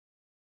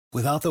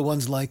Without the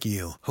ones like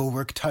you, who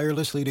work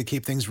tirelessly to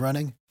keep things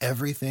running,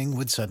 everything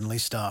would suddenly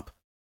stop.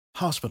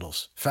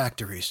 Hospitals,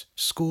 factories,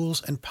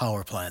 schools, and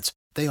power plants,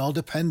 they all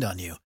depend on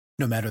you.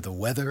 No matter the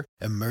weather,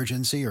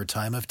 emergency, or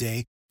time of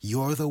day,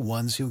 you're the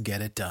ones who get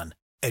it done.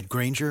 At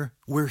Grainger,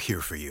 we're here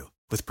for you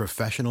with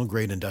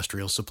professional-grade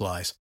industrial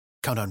supplies.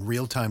 Count on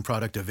real-time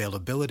product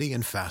availability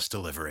and fast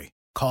delivery.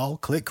 Call,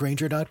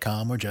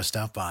 clickgrainger.com, or just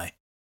stop by.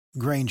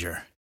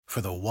 Grainger, for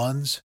the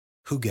ones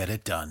who get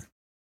it done.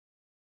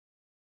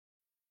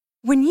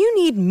 When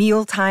you need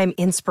mealtime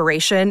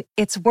inspiration,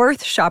 it's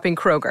worth shopping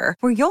Kroger,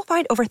 where you'll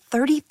find over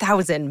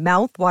 30,000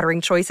 mouth-watering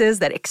choices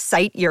that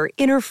excite your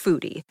inner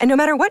foodie. And no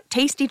matter what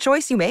tasty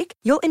choice you make,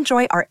 you'll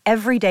enjoy our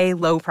everyday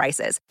low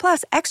prices,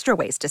 plus extra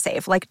ways to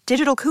save, like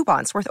digital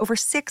coupons worth over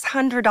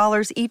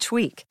 $600 each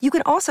week. You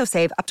can also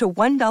save up to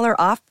 $1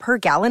 off per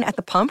gallon at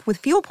the pump with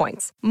fuel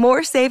points.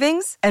 More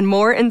savings and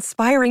more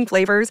inspiring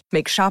flavors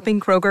make shopping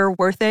Kroger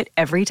worth it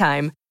every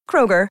time.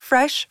 Kroger,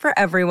 fresh for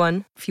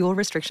everyone. Fuel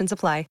restrictions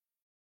apply.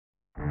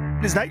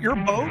 Is that your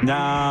boat?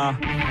 Nah,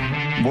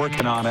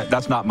 working on it.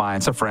 That's not mine.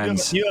 It's a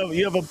friend's. You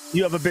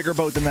have a bigger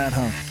boat than that,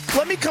 huh?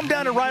 Let me come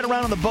down and ride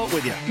around on the boat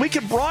with you. We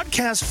could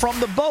broadcast from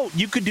the boat.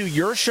 You could do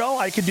your show,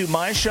 I could do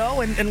my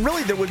show, and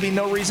really there would be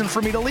no reason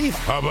for me to leave.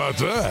 How about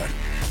that?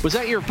 Was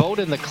that your boat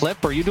in the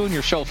clip? Are you doing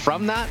your show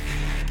from that?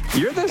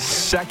 You're the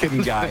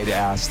second guy to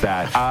ask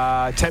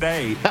that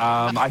today.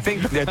 I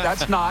think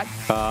that's not,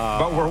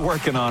 but we're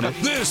working on it.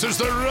 This is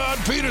the Rod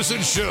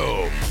Peterson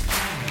Show.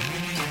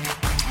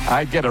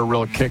 I get a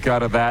real kick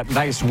out of that.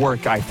 Nice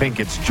work. I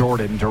think it's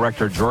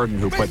Director Jordan,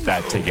 who put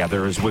that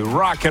together as we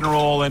rock and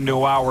roll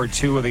into hour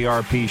 2 of the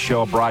RP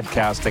Show,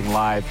 broadcasting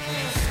live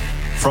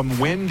from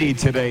windy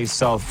today,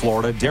 South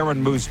Florida. Darren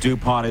Moose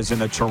DuPont is in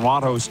the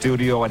Toronto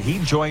studio, and he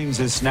joins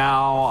us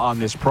now on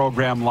this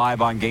program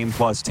live on Game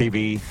Plus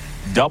TV,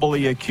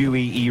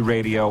 WQEE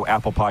Radio,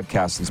 Apple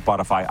Podcasts, and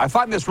Spotify. I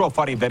find this real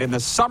funny that in the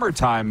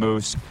summertime,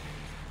 Moose,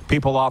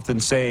 people often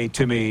say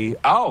to me,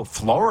 oh,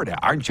 Florida,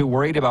 aren't you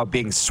worried about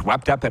being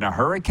swept up in a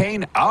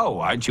hurricane? Oh,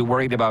 aren't you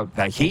worried about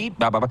the heat?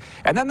 Blah, blah, blah.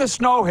 And then the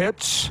snow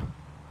hits,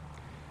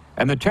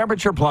 and the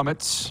temperature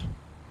plummets,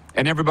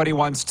 and everybody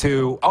wants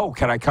to, oh,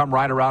 can I come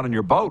ride around in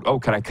your boat? Oh,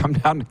 can I come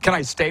down? Can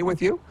I stay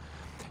with you?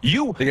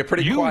 You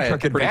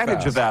took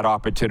advantage of that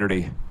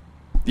opportunity.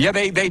 Yeah,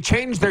 they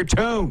changed their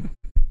tune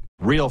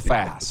real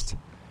fast.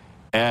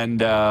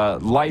 And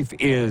life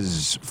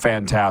is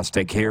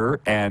fantastic here,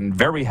 and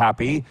very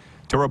happy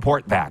to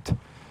report that.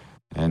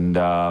 And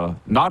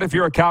not if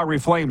you're a Calgary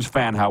Flames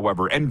fan,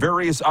 however, and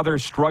various other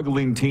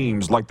struggling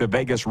teams like the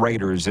Vegas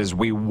Raiders as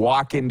we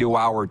walk into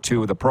hour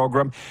 2 of the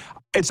program.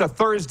 It's a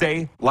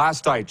Thursday,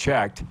 last I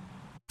checked.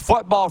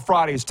 Football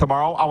Fridays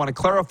tomorrow. I want to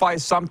clarify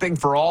something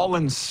for all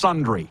and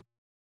sundry.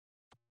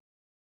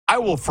 I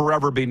will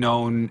forever be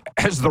known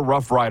as the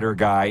Rough Rider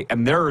guy,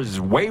 and there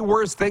is way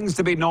worse things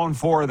to be known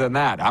for than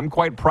that. I'm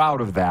quite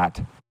proud of that.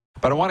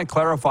 But I want to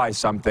clarify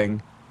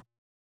something.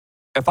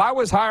 If I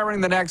was hiring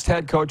the next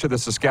head coach of the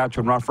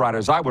Saskatchewan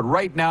Roughriders, I would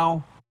right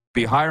now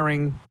be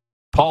hiring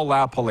Paul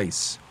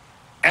LaPolice.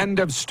 End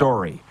of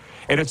story.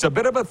 And it's a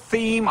bit of a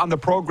theme on the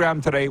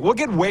program today. We'll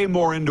get way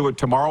more into it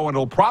tomorrow, and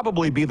it'll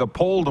probably be the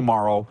poll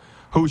tomorrow.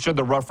 Who should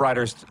the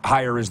Roughriders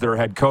hire as their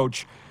head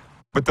coach?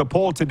 But the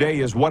poll today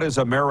is, what is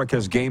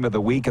America's game of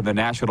the week in the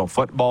National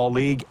Football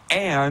League?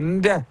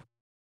 And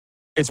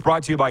it's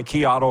brought to you by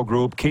Key Auto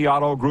Group. Key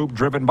Auto Group,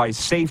 driven by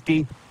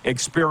safety.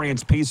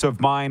 Experience peace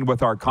of mind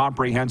with our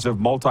comprehensive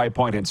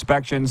multi-point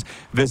inspections.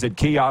 Visit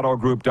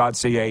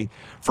keyautogroup.ca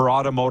for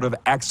automotive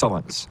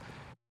excellence.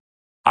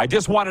 I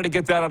just wanted to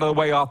get that out of the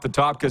way off the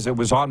top because it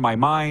was on my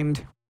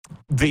mind.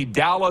 The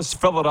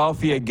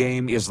Dallas-Philadelphia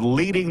game is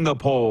leading the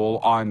poll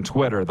on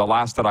Twitter, the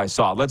last that I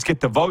saw. Let's get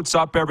the votes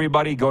up,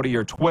 everybody. Go to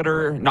your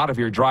Twitter, not if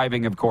you're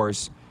driving, of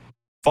course.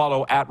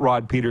 Follow at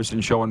Rod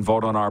Peterson Show and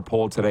vote on our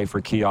poll today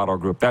for Key Auto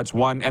Group. That's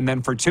one. And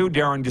then for 2,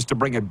 Darren, just to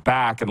bring it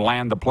back and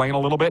land the plane a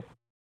little bit.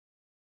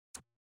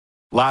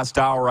 Last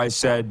hour I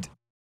said,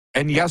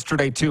 and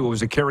yesterday too, it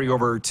was a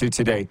carryover to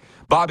today,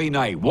 Bobby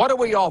Knight. What do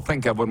we all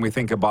think of when we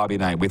think of Bobby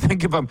Knight? We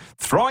think of him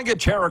throwing a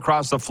chair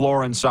across the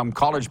floor in some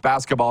college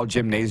basketball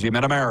gymnasium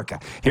in America,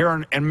 here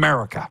in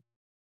America.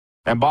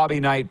 And Bobby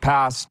Knight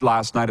passed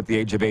last night at the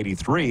age of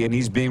 83, and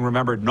he's being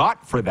remembered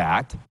not for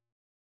that,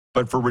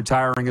 but for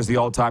retiring as the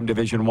all-time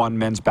Division I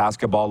men's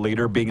basketball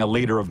leader, being a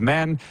leader of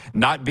men,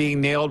 not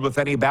being nailed with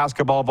any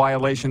basketball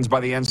violations by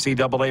the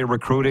NCAA,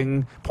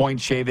 recruiting,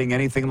 point shaving,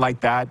 anything like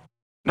that.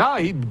 No,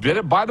 he did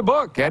it by the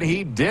book, and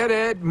he did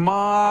it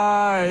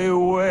my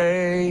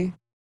way.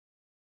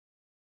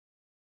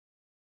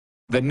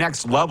 The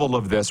next level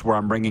of this, where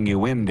I'm bringing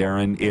you in,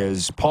 Darren,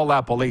 is Paul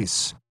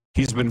LaPolice.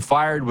 He's been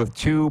fired with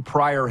 2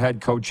 prior head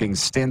coaching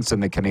stints in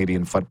the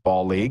Canadian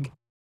Football League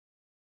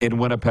in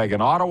Winnipeg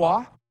and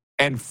Ottawa,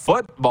 and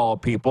football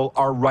people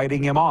are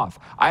writing him off.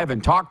 I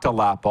haven't talked to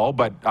Lapo,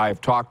 but I've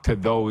talked to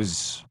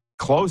those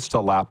close to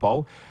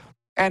Lapo,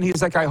 and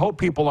he's like, I hope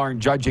people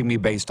aren't judging me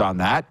based on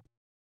that.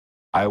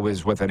 I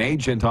was with an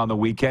agent on the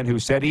weekend who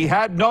said he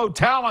had no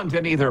talent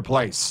in either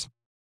place.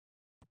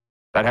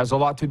 That has a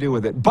lot to do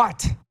with it.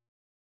 But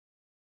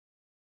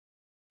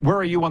where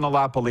are you on the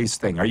LaPolice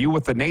thing? Are you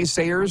with the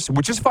naysayers,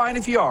 which is fine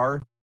if you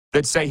are,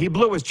 that say he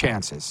blew his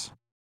chances?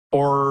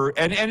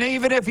 And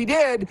even if he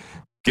did,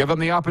 give him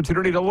the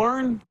opportunity to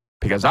learn?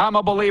 Because I'm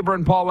a believer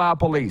in Paul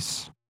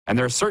LaPolice. And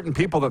there are certain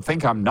people that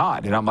think I'm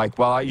not. And I'm like,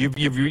 well,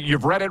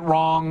 you've read it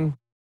wrong,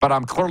 but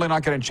I'm clearly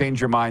not going to change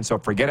your mind, so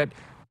forget it.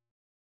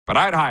 But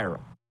I'd hire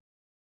him.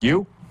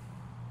 You?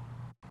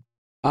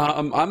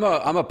 I'm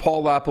a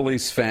Paul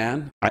LaPolice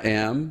fan. I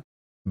am.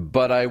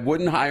 But I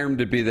wouldn't hire him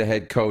to be the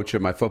head coach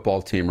of my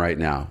football team right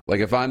now.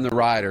 Like, if I'm the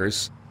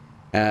Riders,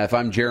 if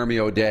I'm Jeremy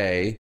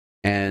O'Day,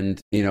 and,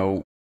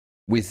 a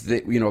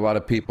lot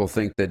of people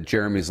think that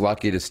Jeremy's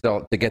lucky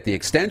to get the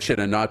extension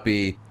and not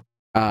be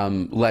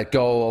let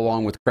go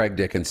along with Craig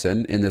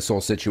Dickinson in this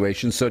whole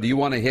situation. So do you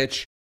want to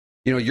hitch,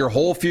 your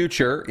whole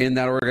future in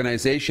that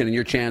organization and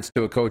your chance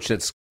to a coach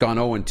that's gone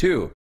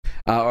 0-2,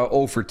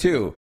 0 for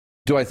 2?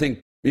 Do I think,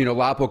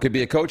 Lapo could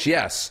be a coach?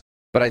 Yes.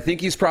 But I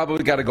think he's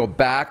probably got to go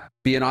back,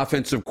 be an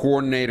offensive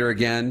coordinator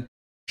again,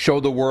 show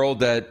the world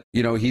that,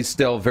 he's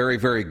still very,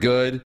 very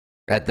good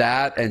at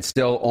that and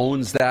still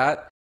owns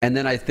that. And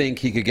then I think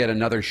he could get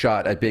another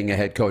shot at being a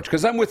head coach.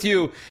 Because I'm with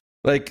you,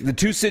 like, the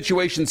two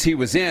situations he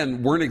was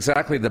in weren't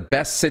exactly the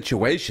best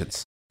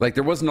situations. Like,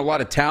 there wasn't a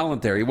lot of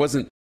talent there. He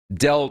wasn't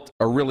dealt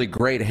a really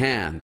great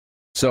hand.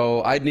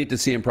 So I'd need to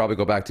see him probably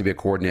go back to be a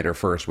coordinator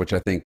first, which I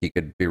think he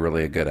could be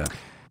really good at.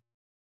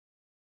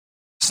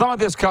 Some of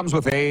this comes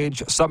with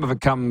age. Some of it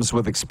comes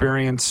with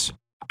experience.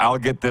 I'll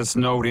get this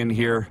note in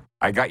here.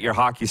 I got your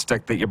hockey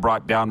stick that you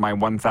brought down, my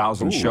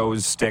 1,000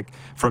 shows stick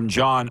from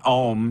John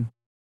Ohm.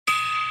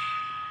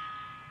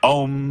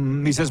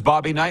 He says,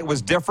 Bobby Knight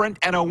was different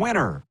and a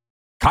winner.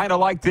 Kind of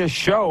like this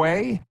show,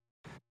 eh?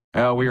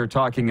 We were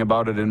talking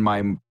about it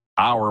in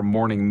our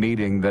morning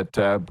meeting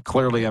that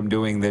clearly I'm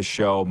doing this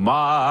show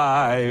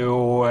my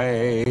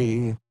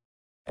way.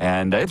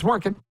 And it's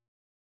working.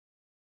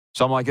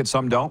 Some like it,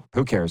 some don't.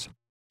 Who cares?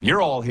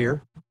 You're all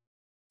here.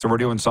 So we're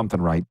doing something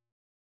right.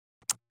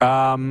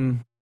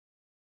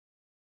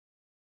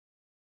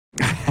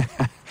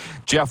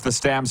 Jeff, the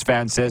Stamps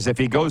fan, says if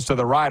he goes to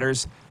the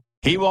Riders,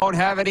 he won't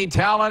have any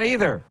talent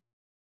either.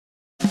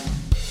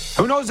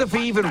 Who knows if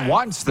he even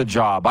wants the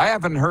job? I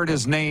haven't heard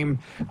his name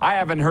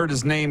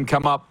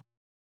come up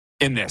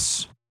in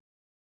this.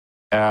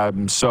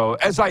 So,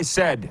 as I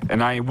said,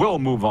 and I will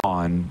move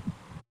on,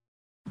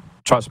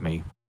 trust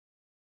me,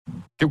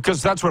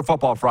 because that's what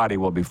Football Friday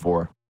will be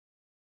for.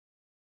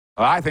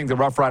 I think the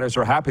Rough Riders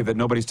are happy that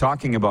nobody's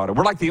talking about it.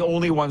 We're like the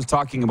only ones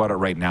talking about it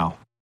right now.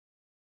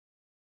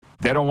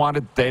 They don't want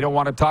it. They don't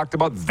want it talked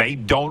about. They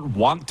don't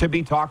want to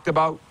be talked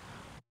about.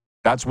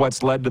 That's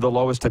what's led to the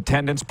lowest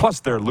attendance. Plus,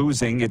 they're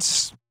losing.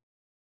 Let's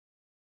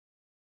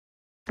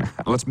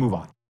move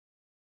on.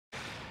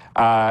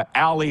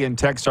 Allie in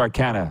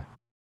Texarkana.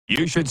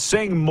 You should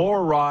sing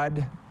more,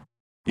 Rod.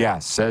 Yeah,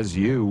 says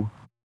you.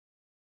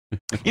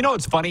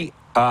 It's funny.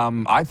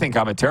 I think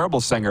I'm a terrible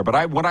singer,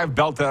 but when I've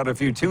belted out a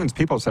few tunes,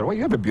 people said, well,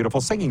 you have a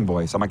beautiful singing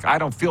voice. I'm like, I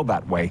don't feel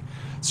that way.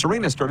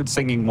 Serena started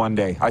singing one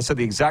day. I said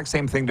the exact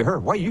same thing to her.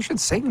 Well, you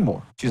should sing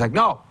more. She's like,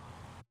 no.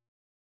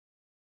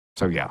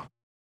 So, yeah.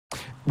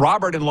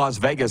 Robert in Las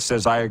Vegas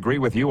says, I agree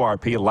with you,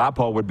 RP.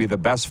 Lapo would be the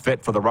best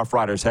fit for the Rough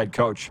Riders head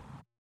coach.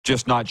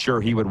 Just not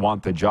sure he would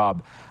want the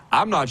job.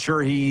 I'm not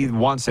sure he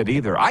wants it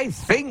either. I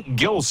think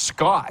Gil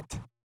Scott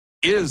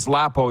is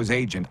Lapo's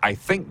agent. I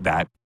think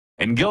that.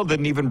 And Gil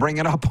didn't even bring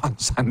it up on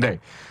Sunday.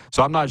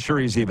 So I'm not sure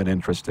he's even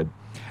interested.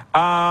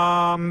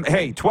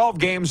 Hey, 12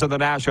 games of the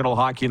National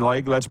Hockey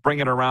League. Let's bring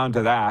it around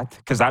to that,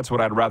 because that's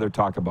what I'd rather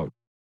talk about.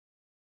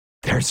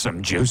 There's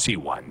some juicy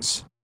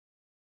ones.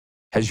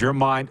 Has your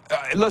mind,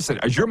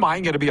 is your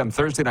mind going to be on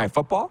Thursday Night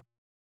Football?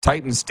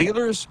 Titans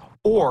Steelers,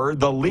 or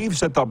the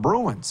Leafs at the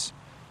Bruins?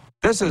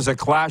 This is a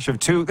clash of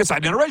two. It's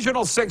an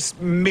original six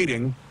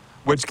meeting,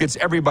 which gets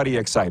everybody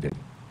excited.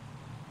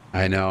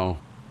 I know.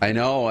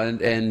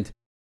 And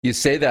you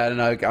say that,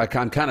 and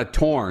I'm kind of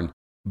torn.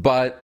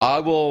 But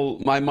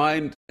my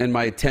mind and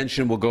my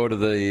attention will go to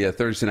the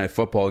Thursday Night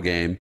Football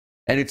game.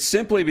 And it's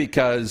simply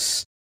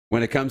because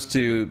when it comes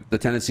to the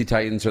Tennessee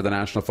Titans or the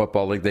National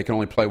Football League, they can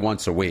only play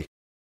once a week,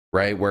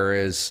 right?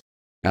 Whereas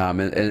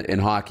in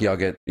hockey, I'll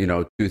get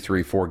 2,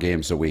 3, 4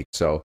 games a week.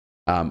 So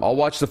I'll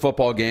watch the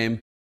football game,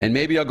 and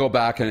maybe I'll go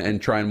back and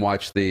try and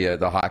watch the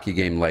hockey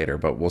game later,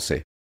 but we'll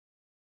see.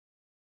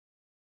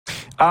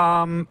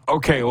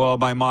 Okay, well,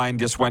 my mind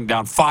just went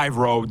down 5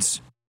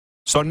 roads.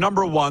 So,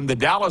 number one, the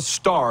Dallas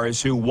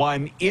Stars, who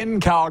won in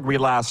Calgary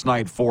last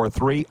night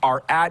 4-3,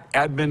 are at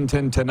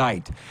Edmonton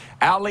tonight.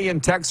 Allie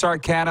in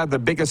Texarkana, the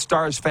biggest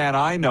Stars fan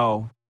I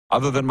know,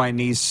 other than my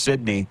niece,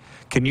 Sydney,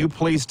 can you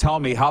please tell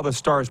me how the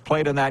Stars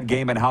played in that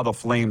game and how the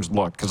Flames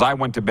looked? Because I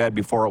went to bed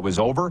before it was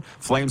over.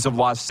 Flames have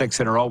lost 6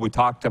 in a row. We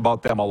talked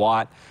about them a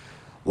lot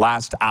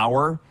last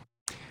hour.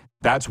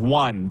 That's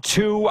 1.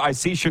 2, I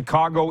see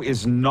Chicago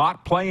is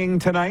not playing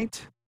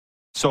tonight,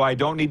 so I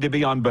don't need to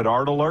be on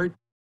Bedard alert.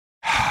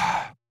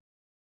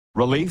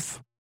 Relief.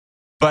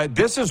 But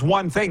this is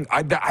one thing.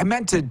 I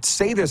meant to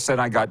say this, and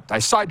I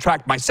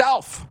sidetracked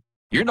myself.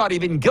 You're not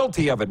even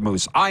guilty of it,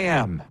 Moose. I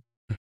am.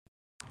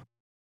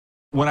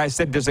 when I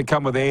said, does it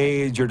come with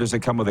age or does it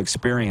come with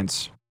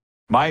experience?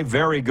 My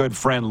very good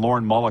friend,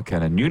 Lorne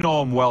Mulliken, and you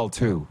know him well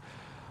too,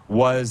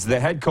 was the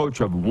head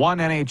coach of one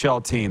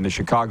NHL team, the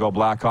Chicago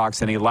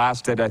Blackhawks, and he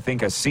lasted, I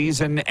think, a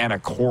season and a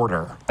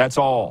quarter. That's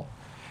all.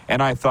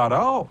 And I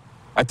thought,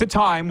 at the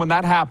time when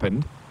that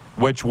happened,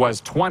 which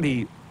was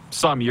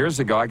 20-some years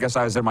ago, I guess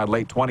I was in my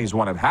late 20s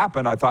when it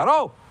happened, I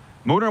thought,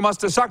 Mooner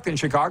must have sucked in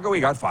Chicago.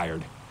 He got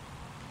fired.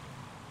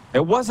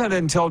 It wasn't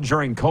until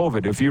during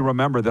COVID, if you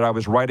remember, that I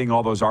was writing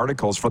all those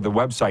articles for the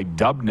website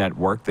Dub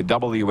Network, the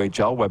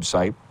WHL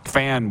website,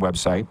 fan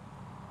website,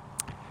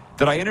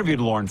 that I interviewed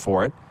Lorne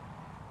for it.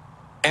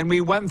 And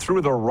we went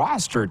through the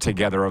roster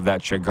together of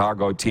that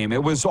Chicago team.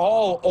 It was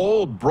all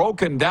old,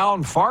 broken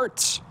down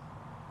farts.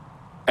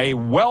 A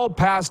well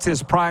past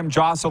his prime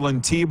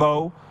Jocelyn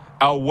Thibault,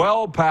 a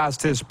well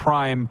past his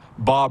prime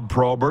Bob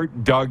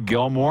Probert, Doug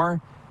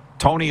Gilmour,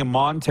 Tony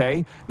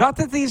Amonte. Not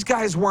that these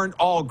guys weren't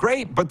all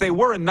great, but they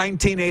were in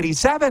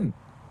 1987,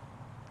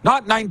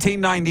 not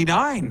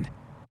 1999.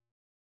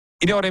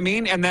 You know what I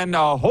mean? And then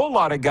a whole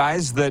lot of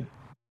guys that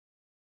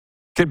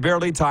could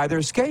barely tie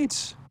their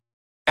skates.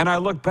 And I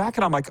look back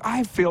and I'm like,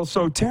 I feel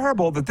so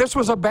terrible that this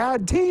was a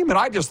bad team. And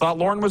I just thought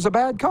Lorne was a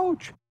bad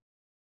coach.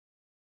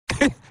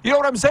 You know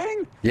what I'm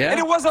saying? Yeah. And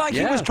it wasn't like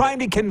he was trying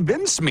to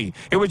convince me.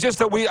 It was just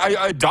that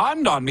it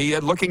dawned on me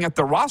looking at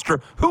the roster.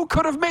 Who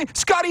could have made?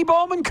 Scotty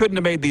Bowman couldn't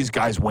have made these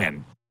guys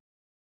win.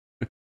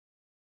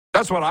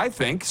 That's what I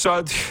think.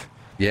 So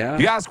yeah.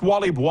 You ask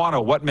Wally Buono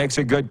what makes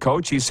a good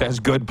coach, he says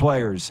good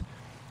players.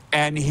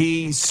 And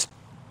he's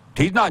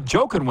not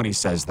joking when he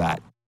says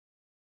that.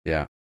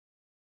 Yeah.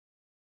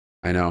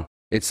 I know.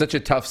 It's such a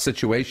tough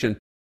situation,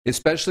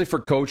 especially for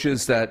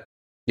coaches that,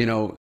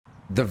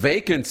 the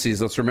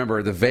vacancies, let's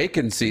remember, the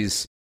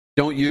vacancies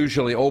don't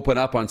usually open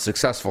up on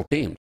successful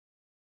teams,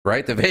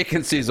 right? The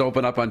vacancies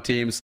open up on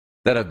teams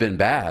that have been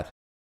bad.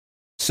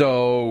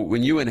 So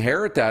when you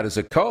inherit that as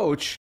a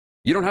coach,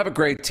 you don't have a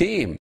great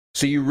team.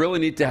 So you really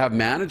need to have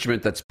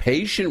management that's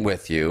patient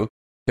with you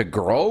to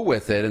grow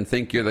with it and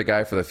think you're the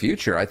guy for the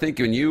future. I think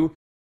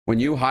when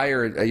you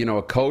hire,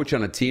 a coach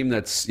on a team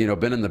that's,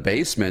 been in the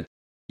basement,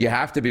 you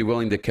have to be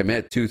willing to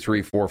commit 2,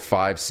 3, 4,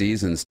 5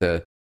 seasons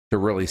to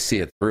really see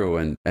it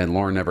through, and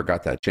Lorne never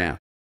got that chance.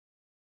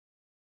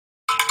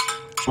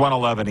 It's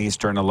 1:11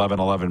 Eastern,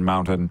 11:11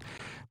 Mountain.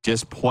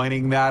 Just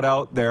pointing that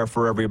out there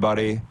for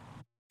everybody,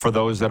 for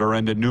those that are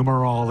into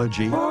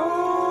numerology.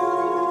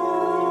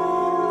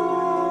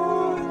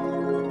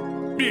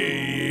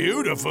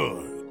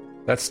 Beautiful.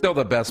 That's still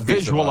the best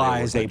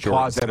visualize a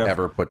positive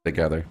ever put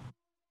together.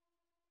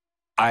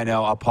 I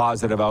know, a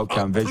positive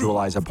outcome.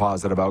 Visualize a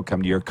positive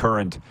outcome to your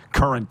current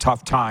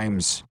tough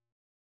times.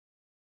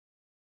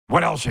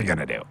 What else are you going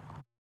to do?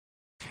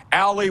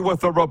 Allie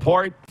with the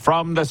report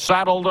from the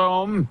Saddle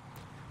Dome.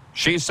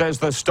 She says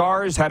the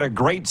Stars had a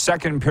great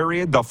second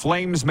period. The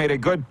Flames made a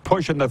good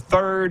push in the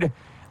third.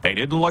 They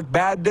didn't look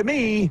bad to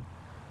me.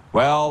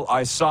 Well,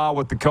 I saw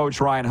what the coach,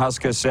 Ryan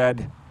Huska,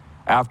 said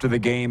after the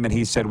game, and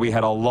he said we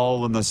had a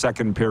lull in the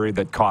second period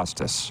that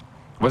cost us.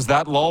 Was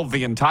that lull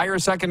the entire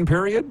second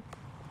period?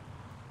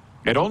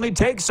 It only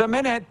takes a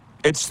minute.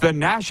 It's the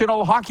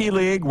National Hockey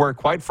League where,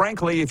 quite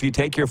frankly, if you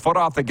take your foot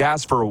off the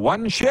gas for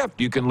one shift,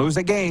 you can lose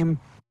a game.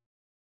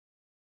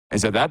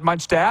 Is it that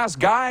much to ask,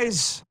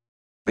 guys,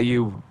 that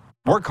you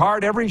work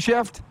hard every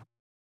shift?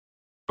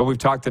 But we've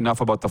talked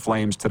enough about the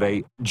Flames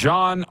today.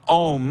 John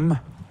Ohm,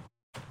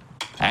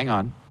 hang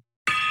on,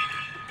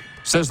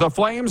 says the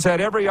Flames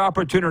had every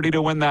opportunity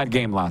to win that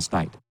game last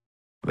night.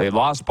 They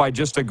lost by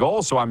just a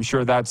goal, so I'm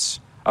sure that's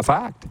a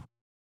fact.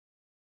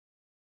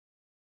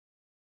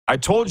 I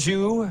told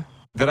you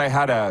that I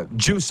had a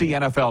juicy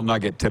NFL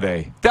nugget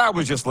today. I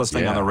was just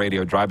listening on the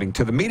radio driving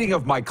to the meeting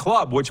of my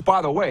club, which,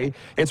 by the way,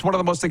 it's one of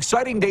the most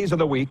exciting days of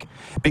the week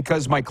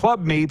because my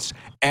club meets,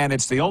 and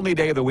it's the only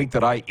day of the week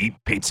that I eat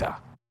pizza.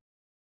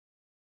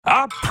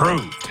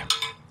 Approved.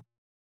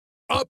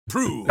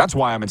 Approved. That's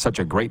why I'm in such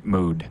a great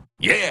mood.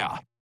 Yeah.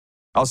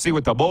 I'll see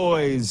what the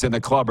boys in the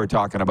club are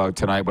talking about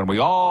tonight when we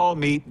all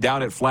meet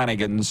down at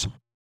Flanagan's,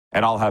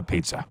 and I'll have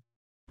pizza.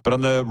 But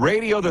on the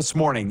radio this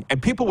morning,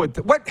 and people would,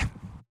 what?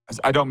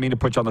 I don't mean to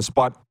put you on the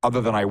spot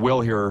other than I will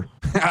here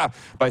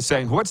by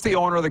saying, what's the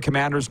owner of the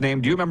Commanders'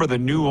 name? Do you remember the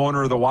new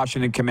owner of the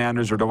Washington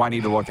Commanders, or do I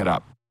need to look it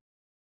up?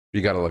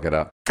 You got to look it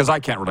up. Because I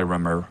can't really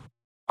remember.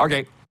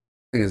 Okay.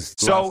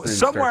 So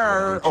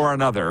somewhere or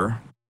another,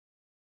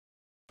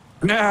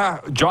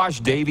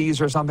 Josh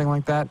Davies or something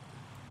like that?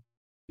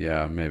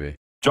 Yeah, maybe.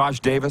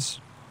 Josh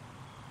Davis?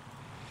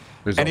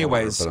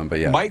 Anyways, them,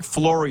 yeah. Mike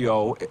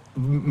Florio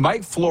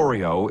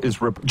is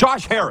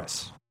Josh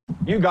Harris.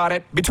 You got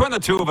it. Between the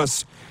two of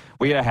us,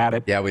 we had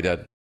it. Yeah, we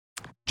did.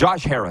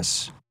 Josh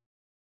Harris.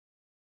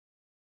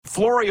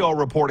 Florio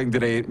reporting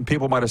today,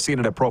 people might have seen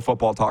it at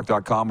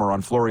ProFootballTalk.com or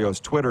on Florio's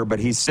Twitter, but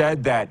he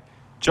said that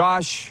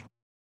Josh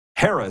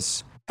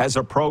Harris has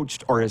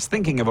approached or is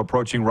thinking of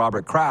approaching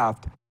Robert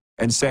Kraft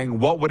and saying,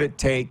 what would it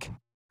take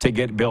to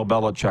get Bill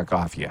Belichick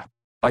off you?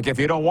 Like, if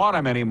you don't want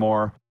him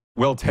anymore,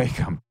 we'll take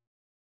him.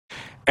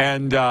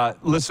 And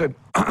listen,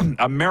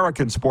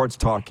 American sports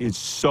talk is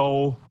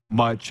so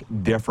much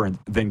different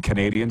than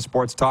Canadian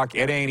sports talk.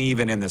 It ain't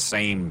even in the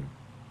same.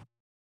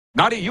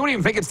 You don't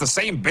even think it's the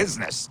same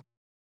business.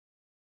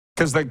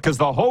 Because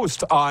the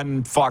host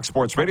on Fox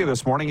Sports Radio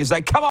this morning is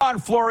like, come on,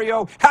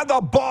 Florio, have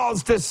the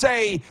balls to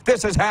say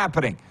this is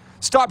happening.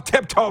 Stop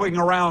tiptoeing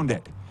around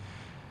it.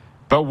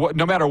 But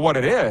no matter what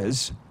it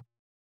is,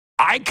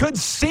 I could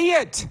see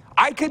it.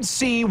 I could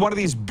see one of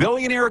these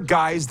billionaire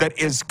guys that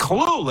is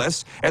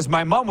clueless, as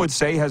my mom would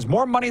say, has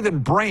more money than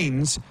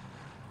brains,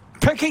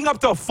 picking up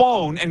the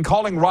phone and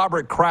calling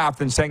Robert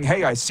Kraft and saying,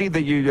 hey, I see that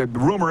the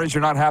rumor is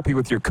you're not happy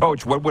with your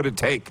coach. What would it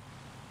take?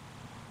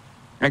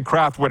 And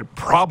Kraft would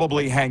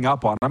probably hang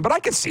up on him. But I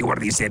could see one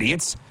of these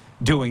idiots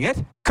doing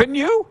it. Couldn't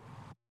you?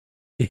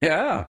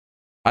 Yeah,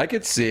 I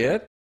could see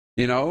it.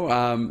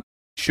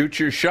 Shoot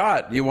your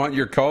shot. You want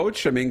your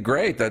coach? I mean,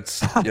 great.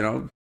 That's,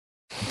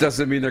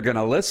 doesn't mean they're going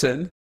to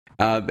listen.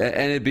 And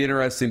it'd be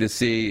interesting to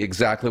see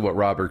exactly what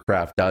Robert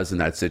Kraft does in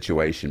that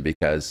situation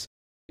because,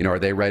 are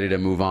they ready to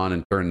move on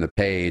and turn the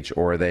page,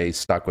 or are they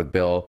stuck with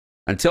Bill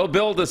until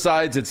Bill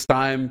decides it's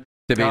time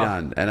to be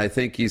done? And I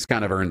think he's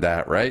kind of earned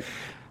that, right?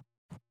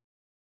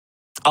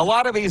 A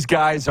lot of these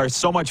guys are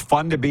so much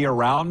fun to be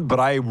around, but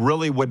I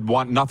really would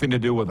want nothing to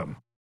do with them.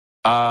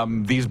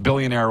 These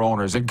billionaire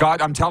owners. And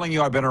God, I'm telling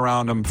you, I've been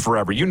around them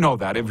forever. You know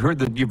that.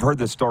 You've heard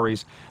the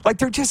stories. Like,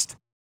 they're just,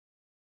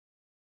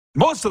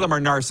 most of them are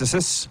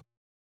narcissists.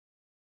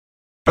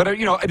 But,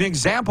 an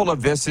example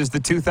of this is the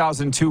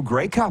 2002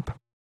 Grey Cup,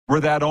 where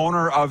that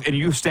owner of, and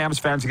you Stamps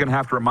fans are going to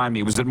have to remind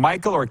me, was it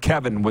Michael or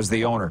Kevin was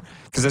the owner?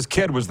 Because his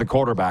kid was the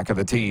quarterback of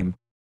the team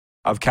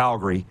of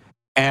Calgary.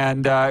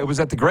 And it was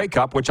at the Grey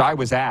Cup, which I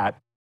was at.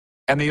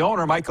 And the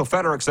owner, Michael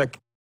Federick's like,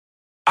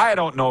 I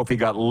don't know if he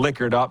got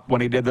liquored up when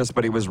he did this,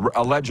 but he was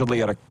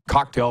allegedly at a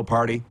cocktail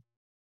party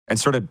and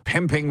started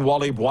pimping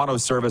Wally Buono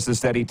services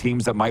to any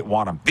teams that might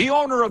want him. The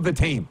owner of the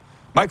team,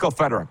 Michael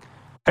Federick.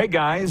 Hey,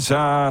 guys,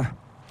 we're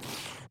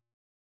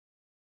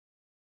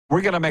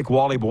going to make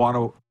Wally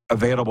Buono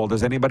available.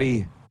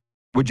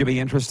 Would you be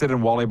interested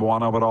in Wally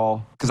Buono at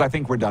all? Because I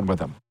think we're done with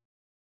him.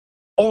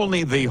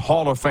 Only the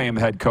Hall of Fame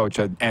head coach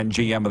and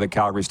GM of the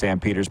Calgary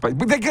Stampeders. But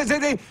because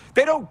they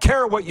don't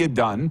care what you've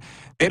done.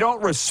 They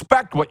don't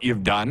respect what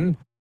you've done.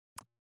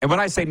 And when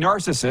I say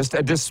narcissist,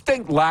 a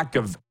distinct lack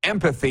of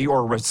empathy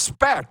or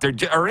respect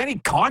or any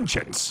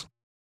conscience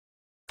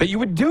that you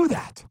would do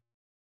that.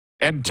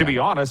 And to be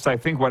honest, I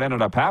think what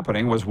ended up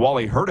happening was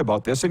Wally heard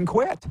about this and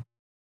quit.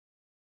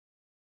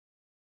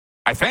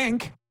 I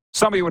think.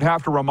 Somebody would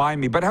have to remind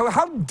me. But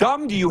how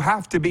dumb do you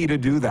have to be to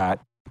do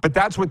that? But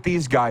that's what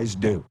these guys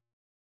do.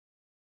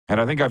 And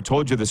I think I've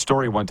told you the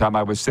story one time.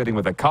 I was sitting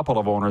with a couple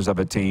of owners of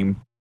a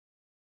team,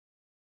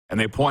 and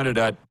they pointed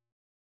at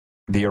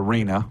the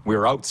arena. We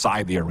were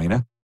outside the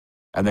arena,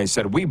 and they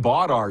said, we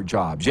bought our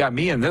jobs. Yeah,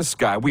 me and this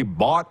guy, we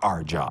bought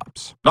our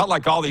jobs. Not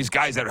like all these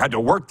guys that had to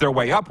work their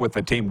way up with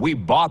the team. We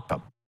bought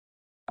them.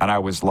 And I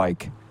was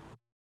like,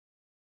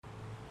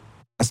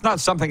 that's not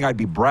something I'd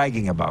be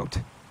bragging about.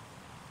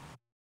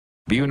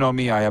 But you know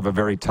me, I have a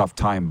very tough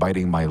time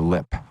biting my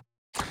lip.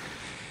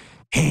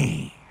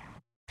 Hey.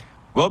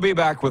 We'll be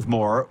back with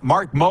more.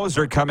 Marc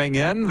Moser coming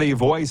in, the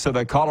voice of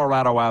the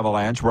Colorado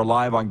Avalanche. We're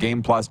live on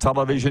Game Plus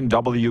Television,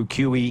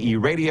 WQEE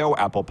Radio,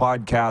 Apple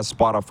Podcasts,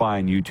 Spotify,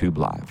 and YouTube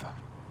Live.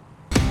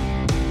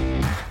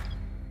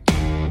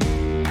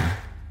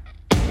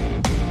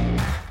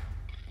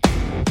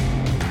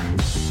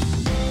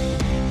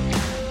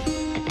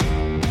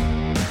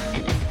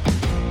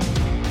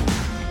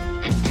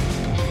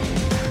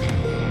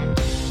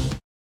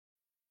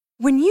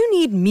 When you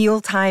need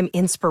mealtime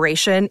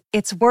inspiration,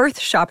 it's worth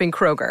shopping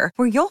Kroger,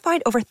 where you'll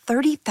find over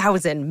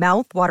 30,000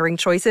 mouth-watering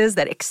choices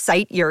that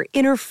excite your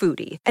inner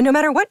foodie. And no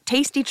matter what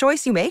tasty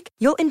choice you make,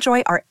 you'll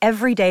enjoy our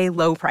everyday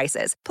low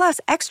prices, plus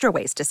extra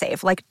ways to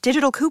save, like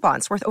digital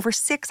coupons worth over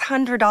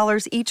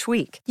 $600 each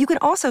week. You can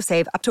also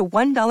save up to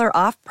 $1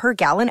 off per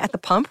gallon at the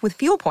pump with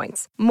fuel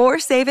points. More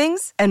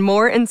savings and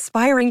more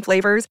inspiring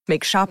flavors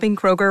make shopping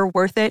Kroger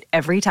worth it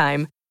every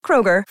time.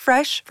 Kroger,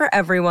 fresh for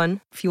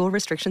everyone. Fuel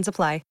restrictions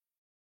apply.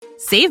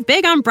 Save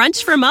big on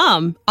brunch for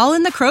mom, all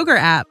in the Kroger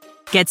app.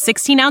 Get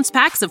 16-ounce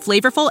packs of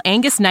flavorful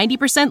Angus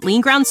 90%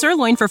 lean ground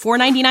sirloin for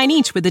 $4.99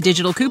 each with a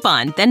digital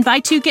coupon. Then buy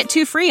 2, get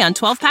 2 free on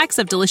 12 packs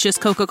of delicious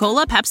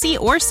Coca-Cola, Pepsi,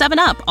 or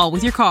 7-Up, all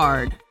with your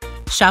card.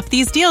 Shop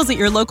these deals at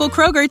your local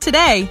Kroger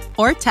today,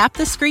 or tap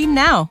the screen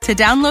now to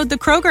download the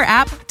Kroger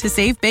app to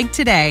save big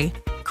today.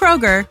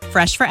 Kroger,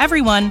 fresh for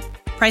everyone.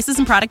 Prices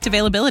and product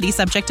availability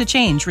subject to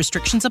change.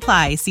 Restrictions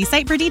apply. See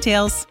site for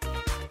details.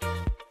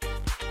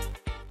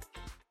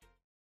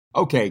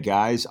 Okay,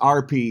 guys,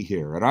 RP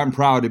here, and I'm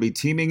proud to be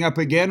teaming up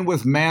again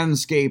with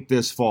Manscaped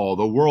this fall,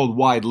 the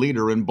worldwide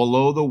leader in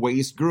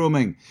below-the-waist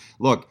grooming.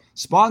 Look,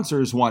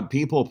 sponsors want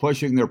people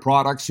pushing their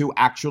products who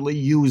actually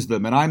use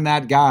them, and I'm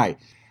that guy.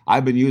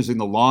 I've been using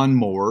the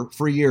lawnmower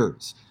for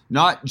years.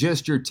 Not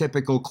just your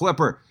typical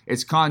clipper.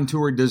 Its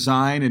contoured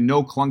design and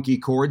no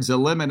clunky cords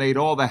eliminate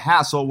all the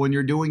hassle when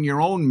you're doing your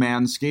own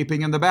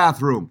manscaping in the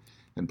bathroom.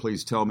 And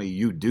please tell me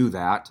you do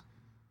that.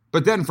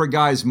 But then for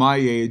guys my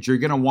age, you're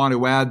going to want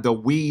to add the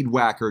Weed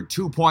Whacker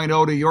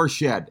 2.0 to your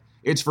shed.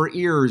 It's for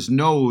ears,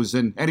 nose,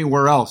 and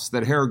anywhere else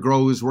that hair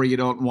grows where you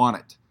don't want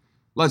it.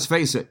 Let's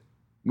face it,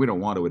 we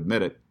don't want to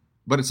admit it,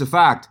 but it's a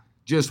fact.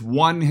 Just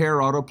one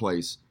hair out of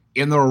place,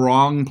 in the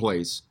wrong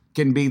place,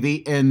 can be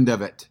the end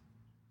of it.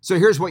 So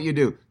here's what you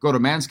do. Go to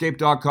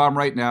manscaped.com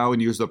right now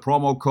and use the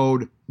promo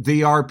code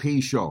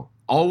TheRPShow.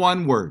 All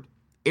one word.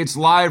 It's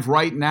live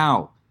right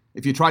now.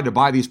 If you tried to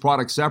buy these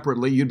products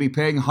separately, you'd be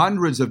paying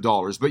hundreds of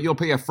dollars, but you'll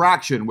pay a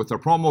fraction with the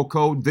promo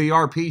code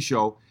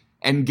TheRPShow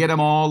and get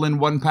them all in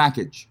one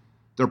package.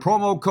 The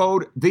promo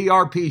code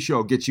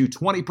TheRPShow gets you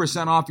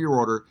 20% off your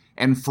order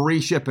and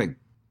free shipping.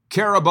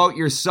 Care about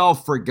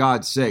yourself, for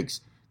God's sakes.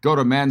 Go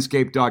to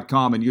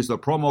manscaped.com and use the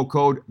promo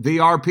code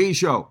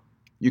TheRPShow.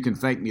 You can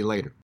thank me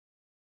later.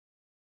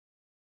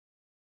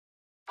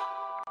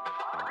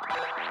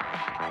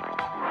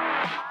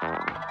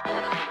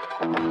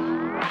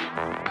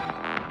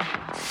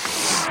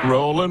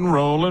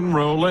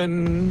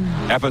 Rolling.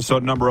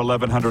 Episode number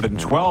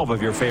 1112 of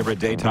your favorite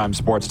daytime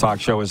sports talk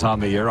show is on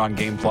the air on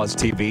Game Plus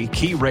TV,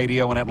 Key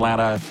Radio in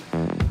Atlanta,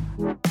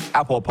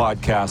 Apple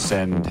Podcasts,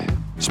 and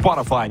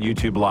Spotify and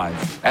YouTube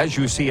Live. As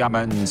you see, I'm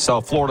in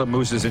South Florida.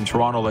 Moose is in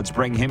Toronto. Let's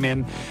bring him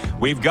in.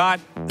 We got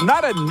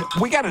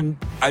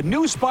a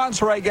new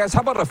sponsor, I guess.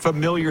 How about a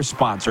familiar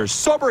sponsor?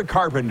 Sober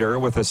Carpenter,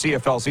 with the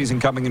CFL season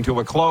coming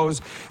into a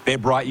close. They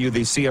brought you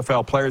the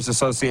CFL Players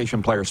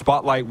Association Player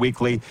Spotlight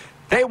Weekly.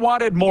 They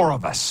wanted more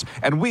of us,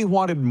 and we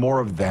wanted more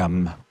of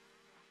them.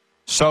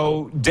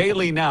 So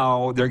daily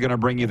now, they're going to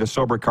bring you the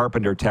Sober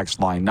Carpenter text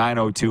line,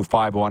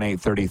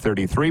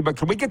 902-518-3033. But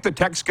can we get the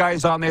text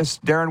guys on this,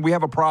 Darren? We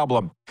have a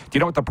problem. Do you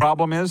know what the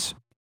problem is?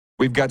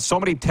 We've got so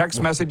many text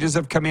messages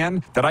have come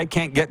in that I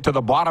can't get to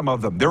the bottom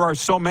of them. There are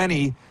so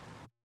many.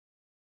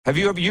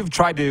 You've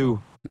tried to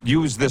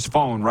use this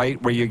phone,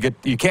 right, where you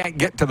can't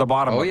get to the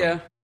bottom of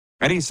them?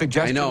 Any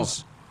suggestions? I know.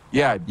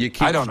 Yeah, you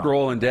keep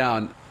scrolling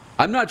down.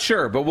 I'm not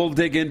sure, but we'll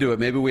dig into it.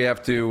 Maybe we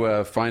have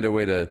to find a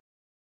way to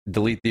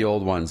delete the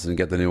old ones and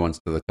get the new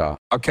ones to the top.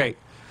 Okay.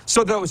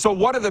 So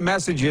one of the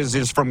messages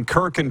is from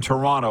Kirk in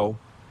Toronto,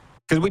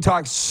 because we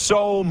talked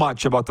so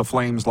much about the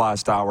Flames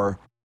last hour,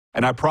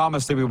 and I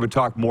promised that we would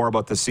talk more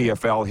about the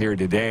CFL here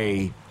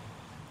today.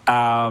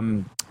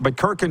 But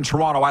Kirk in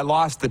Toronto, I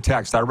lost the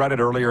text. I read it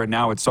earlier, and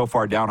now it's so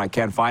far down I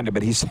can't find it.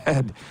 But he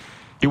said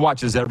he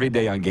watches every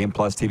day on Game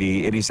Plus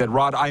TV, and he said,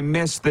 Rod, I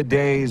miss the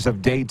days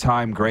of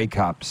daytime Grey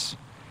Cups.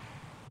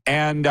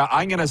 And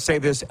I'm going to say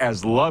this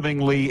as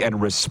lovingly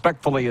and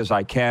respectfully as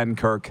I can,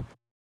 Kirk,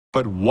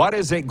 but what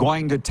is it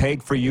going to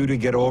take for you to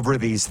get over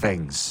these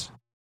things?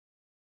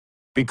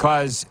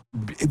 Because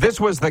this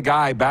was the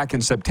guy back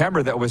in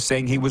September that was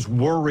saying he was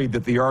worried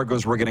that the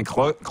Argos were going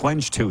to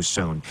clinch too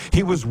soon.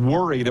 He was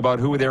worried about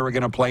who they were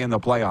going to play in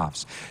the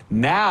playoffs.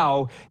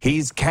 Now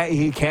he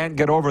can't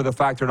get over the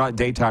fact they're not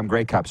daytime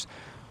Grey Cups.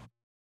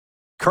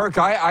 Kirk,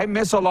 I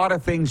miss a lot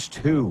of things,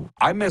 too.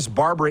 I miss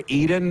Barbara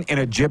Eden in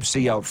a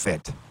gypsy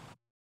outfit.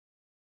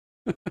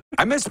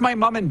 I miss my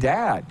mom and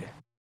dad.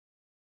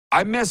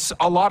 I miss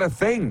a lot of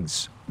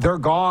things. They're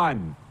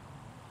gone.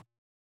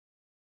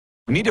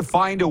 We need to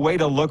find a way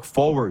to look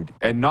forward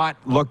and not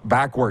look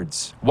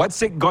backwards.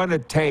 What's it going to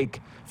take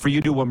for you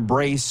to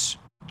embrace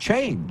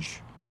change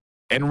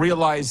and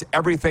realize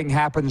everything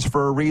happens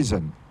for a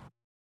reason?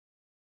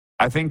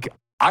 I think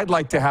I'd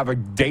like to have a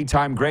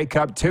daytime Grey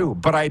Cup too,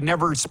 but I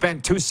never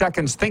spent 2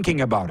 seconds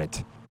thinking about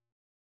it.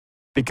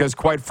 Because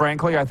quite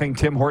frankly, I think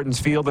Tim Hortons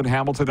Field in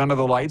Hamilton under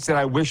the lights, and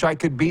I wish I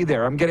could be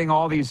there. I'm getting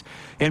all these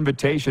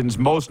invitations,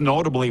 most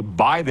notably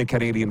by the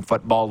Canadian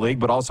Football League,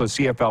 but also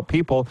CFL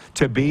people,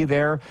 to be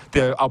there.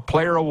 The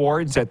player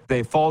awards at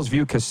the Falls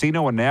View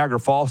Casino in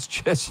Niagara Falls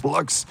just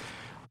looks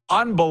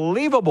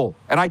unbelievable.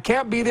 And I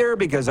can't be there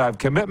because I have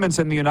commitments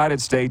in the United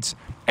States,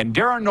 and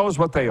Darren knows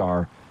what they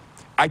are.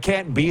 I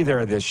can't be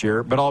there this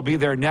year, but I'll be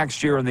there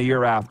next year and the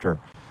year after.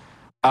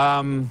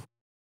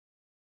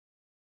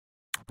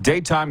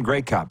 Daytime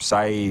Grey Cups,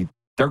 they're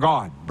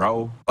gone,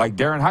 bro. Like,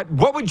 Darren,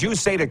 what would you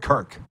say to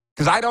Kirk?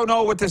 Because I don't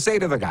know what to say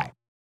to the guy.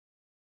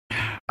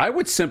 I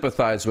would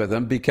sympathize with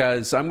him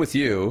because I'm with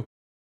you.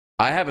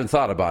 I haven't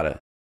thought about it.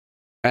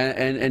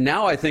 And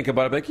now I think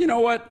about it, like, you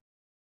know what?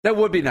 That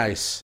would be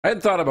nice. I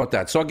hadn't thought about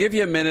that. So I'll give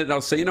you a minute and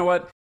I'll say, you know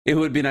what? It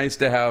would be nice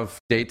to have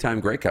daytime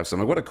Grey Cups. I'm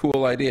like, what a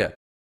cool idea.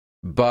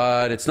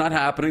 But it's not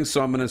happening,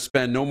 so I'm going to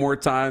spend no more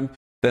time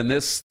than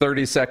this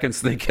 30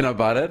 seconds thinking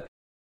about it,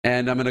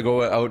 and I'm going to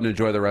go out and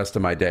enjoy the rest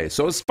of my day.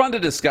 So it's fun to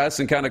discuss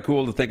and kind of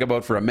cool to think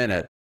about for a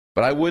minute,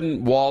 but I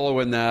wouldn't wallow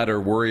in that or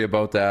worry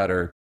about that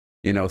or,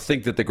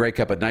 think that the Grey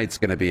Cup at night is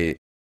going to be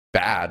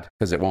bad,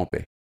 because it won't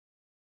be.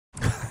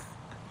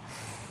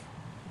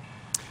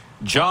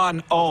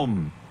 John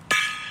Ohm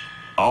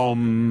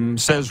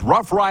says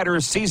Rough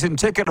Riders season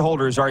ticket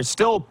holders are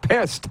still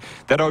pissed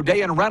that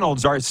O'Day and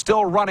Reynolds are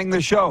still running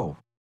the show.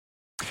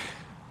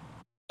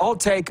 I'll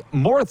take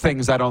more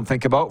things I don't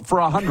think about for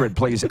 100,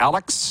 please,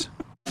 Alex.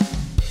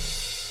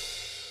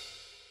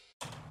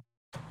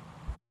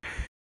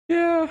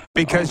 Yeah.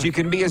 Because you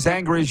can be as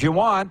angry as you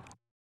want.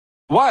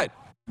 What?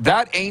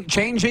 that ain't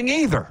changing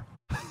either.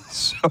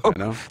 So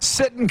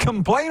sit and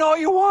complain all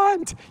you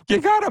want. You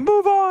got to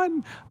move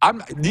on.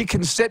 You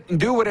can sit and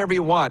do whatever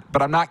you want,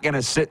 but I'm not going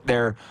to sit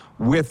there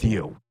with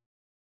you.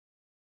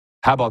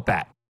 How about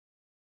that?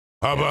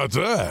 How about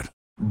that?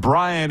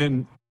 Brian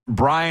in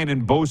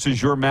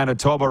Beausejour,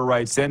 Manitoba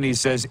writes in, he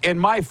says, in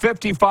my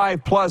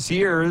 55-plus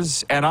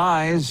years and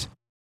eyes,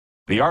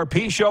 the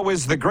RP Show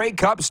is the Grey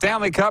Cup,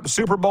 Stanley Cup,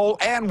 Super Bowl,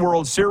 and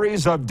World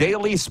Series of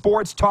daily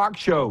sports talk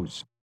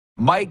shows.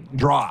 Mic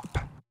drop.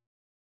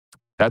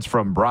 That's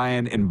from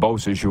Brian in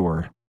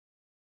Beausejour.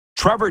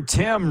 Trevor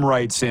Tim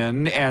writes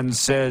in and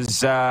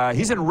says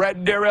he's in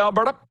Red Deer,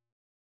 Alberta.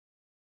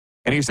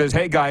 And he says,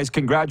 hey, guys,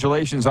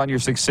 congratulations on your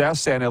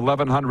success and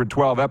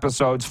 1,112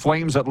 episodes.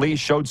 Flames at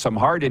least showed some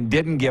heart and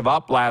didn't give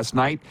up last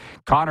night.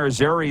 Connor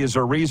Zary is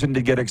a reason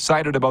to get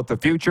excited about the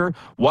future.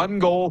 1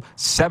 goal,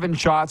 7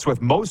 shots,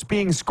 with most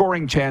being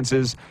scoring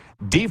chances.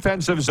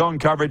 Defensive zone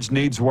coverage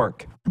needs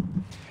work.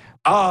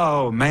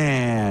 Oh,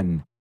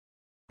 man.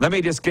 Let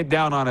me just get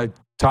down on a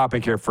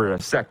topic here for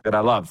a sec that I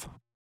love.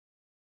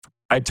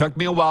 It took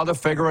me a while to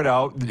figure it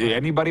out.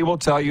 Anybody will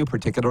tell you,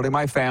 particularly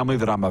my family,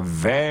 that I'm a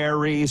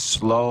very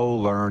slow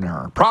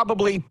learner.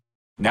 Probably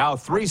now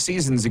 3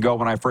 seasons ago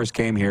when I first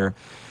came here,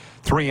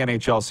 3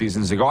 NHL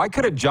seasons ago, I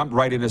could have jumped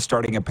right into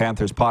starting a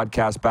Panthers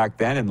podcast back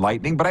then in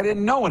Lightning, but I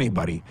didn't know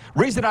anybody.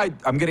 Reason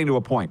I'm getting to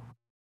a point.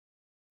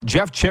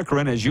 Jeff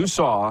Chikrin, as you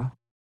saw,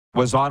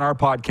 was on our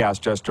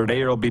podcast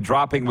yesterday. It'll be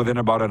dropping within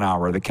about an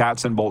hour, the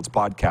Cats and Bolts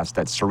podcast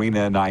that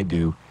Serena and I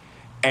do.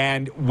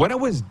 And when it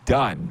was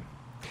done,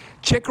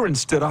 Chikrin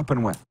stood up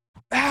and went,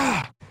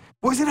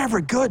 wasn't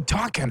ever good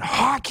talking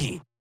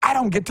hockey. I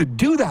don't get to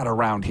do that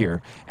around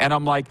here. And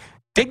I'm like,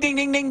 ding, ding,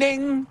 ding, ding,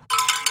 ding.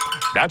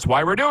 That's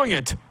why we're doing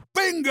it.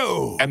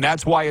 Bingo! And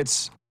that's why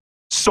it's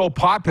so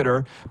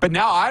popular. But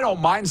now I don't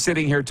mind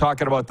sitting here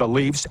talking about the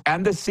Leafs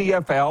and the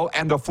CFL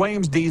and the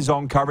Flames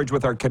D-zone coverage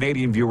with our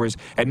Canadian viewers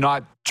and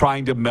not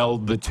trying to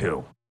meld the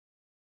two.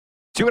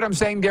 See what I'm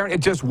saying, Darren? It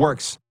just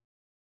works.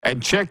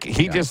 And Chick,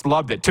 he just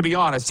loved it. To be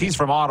honest, he's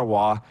from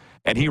Ottawa,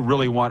 and he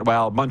really wanted,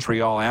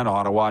 Montreal and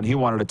Ottawa, and he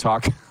wanted to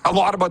talk a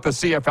lot about the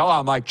CFL.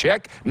 I'm like,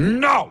 Chick,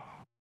 no.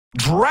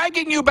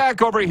 Dragging you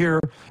back over here,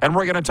 and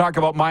we're going to talk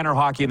about minor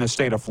hockey in the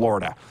state of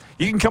Florida.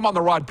 You can come on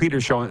the Rod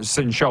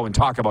Peterson show and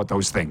talk about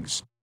those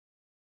things.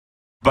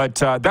 But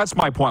that's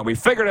my point. We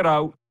figured it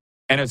out,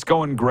 and it's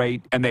going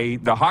great. And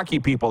the hockey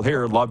people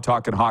here love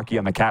talking hockey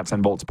on the Cats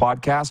and Bolts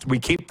podcast. We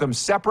keep them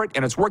separate,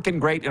 and it's working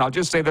great. And I'll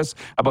just say this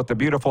about the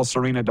beautiful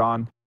Serena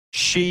Dawn.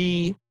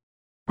 She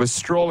was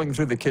strolling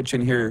through the kitchen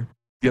here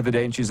the other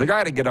day, and she's like, I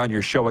got to get on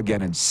your show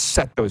again and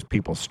set those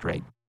people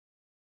straight.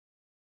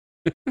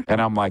 And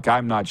I'm like,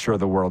 I'm not sure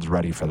the world's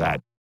ready for that.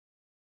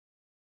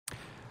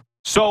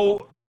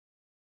 So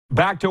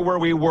back to where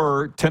we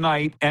were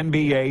tonight,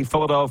 NBA,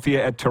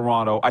 Philadelphia at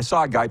Toronto. I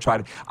saw a guy try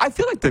to, I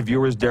feel like the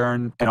viewers,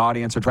 Darren, and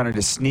audience are trying to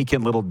just sneak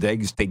in little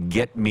digs to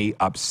get me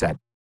upset.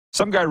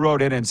 Some guy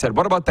wrote in and said,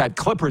 what about that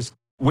Clippers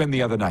win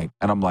the other night?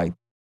 And I'm like,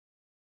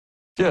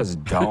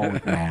 just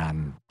don't,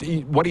 man.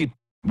 What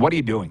are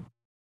you doing?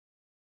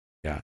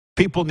 Yeah.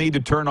 People need to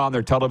turn on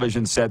their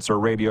television sets or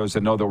radios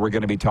and know that we're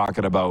going to be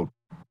talking about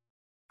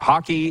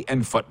hockey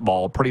and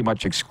football pretty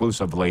much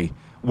exclusively.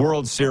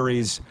 World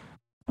Series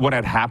when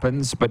it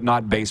happens, but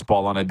not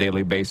baseball on a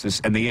daily basis.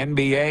 And the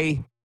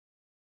NBA,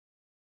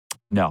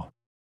 no.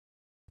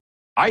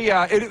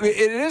 It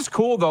is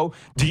cool, though.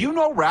 Do you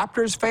know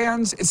Raptors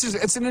fans?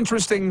 It's an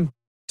interesting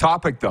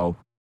topic, though.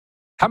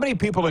 How many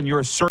people in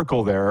your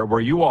circle there where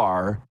you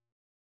are,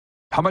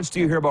 how much do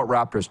you hear about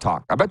Raptors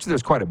talk? I bet you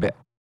there's quite a bit.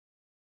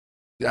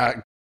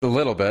 A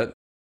little bit.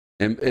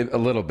 A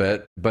little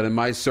bit. But in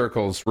my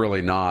circles,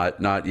 really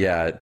not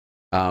yet.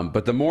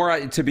 But the more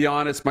to be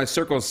honest, my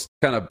circles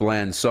kind of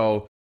blend.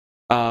 So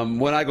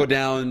when I go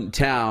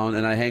downtown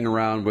and I hang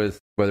around with,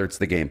 whether it's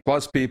the Game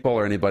Plus people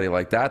or anybody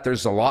like that,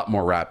 there's a lot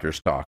more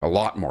Raptors talk, a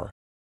lot more.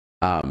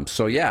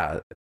 So yeah,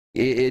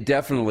 it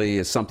definitely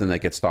is something that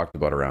gets talked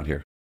about around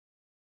here.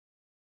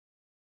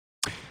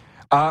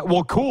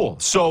 Well, cool.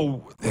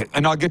 So,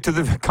 and I'll get to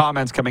the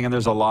comments coming in.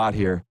 There's a lot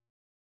here.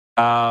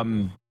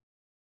 And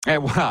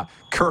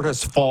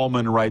Curtis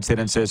Fallman writes in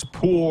and says,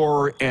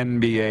 poor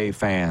NBA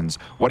fans.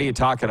 What are you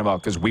talking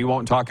about? Because we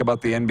won't talk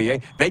about the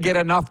NBA. They get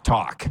enough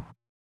talk.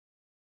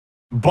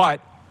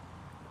 But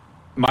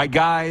my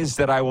guys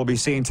that I will be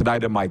seeing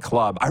tonight in my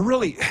club,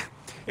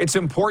 it's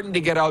important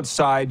to get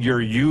outside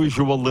your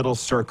usual little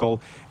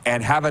circle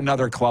and have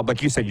another club.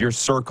 Like you said, your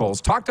circles.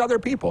 Talk to other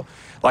people.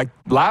 Like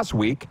last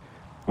week,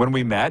 when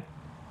we met,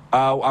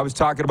 I was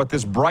talking about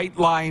this Bright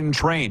Line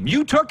train.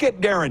 You took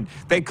it, Darren.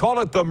 They call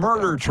it the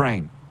murder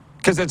train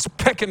because it's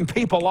picking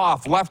people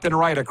off left and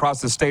right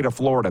across the state of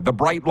Florida. The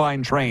Bright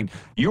Line train.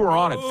 You were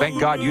on it.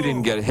 Thank God you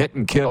didn't get hit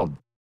and killed.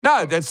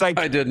 No, it's like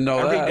I didn't know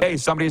every that. day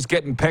somebody's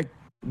getting picked.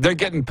 They're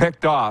getting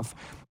picked off,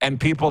 and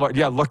people are,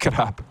 look it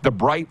up. The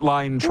Bright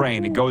Line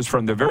train. It goes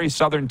from the very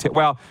southern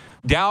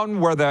down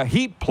where the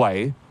Heat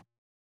play.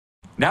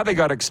 Now they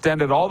got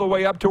extended all the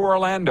way up to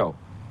Orlando.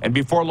 And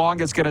before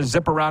long, it's going to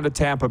zip around to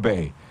Tampa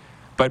Bay.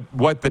 But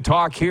what the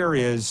talk here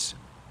is,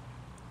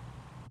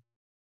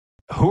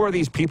 who are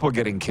these people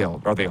getting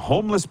killed? Are they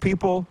homeless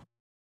people?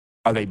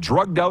 Are they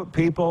drugged out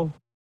people?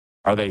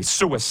 Are they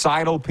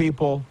suicidal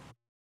people?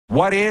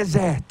 What is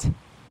it?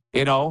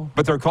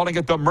 But they're calling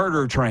it the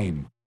murder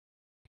train.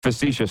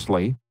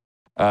 Facetiously.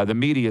 The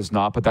media is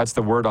not, but that's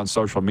the word on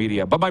social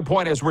media. But my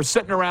point is, we're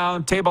sitting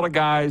around, table of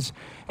guys,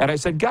 and I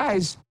said,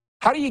 guys,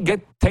 how do you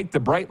take the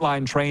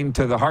Brightline train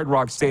to the Hard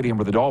Rock Stadium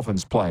where the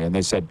Dolphins play? And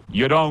they said,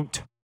 you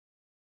don't.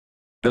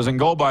 Doesn't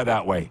go by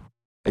that way.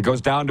 It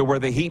goes down to where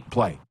the Heat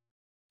play.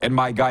 And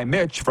my guy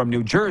Mitch from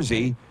New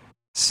Jersey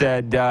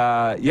said,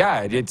 I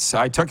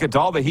took it to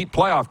all the Heat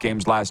playoff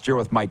games last year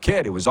with my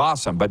kid. It was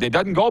awesome, but it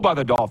doesn't go by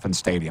the Dolphin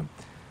Stadium.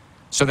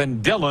 So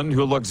then Dylan,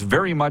 who looks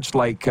very much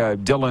like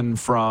Dylan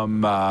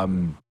from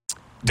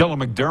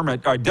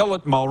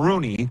Dylan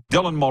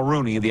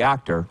Mulrooney, the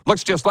actor,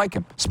 looks just like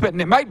him. Spitting.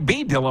 It might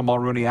be Dylan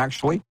Mulrooney,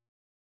 actually.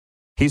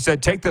 He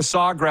said, take the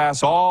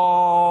sawgrass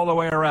all the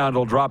way around.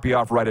 It'll drop you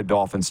off right at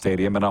Dolphin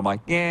Stadium. And I'm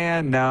like,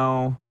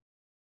 no.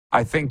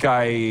 I think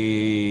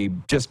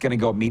I'm just going to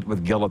go meet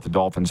with Gil at the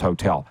Dolphins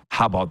Hotel.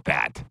 How about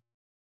that?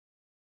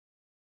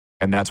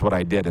 And that's what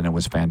I did, and it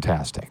was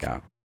fantastic.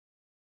 Yeah.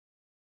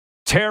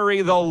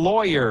 Terry the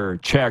lawyer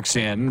checks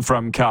in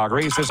from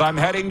Calgary. He says, I'm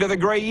heading to the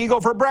Grey Eagle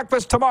for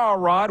breakfast tomorrow,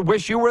 Rod.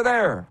 Wish you were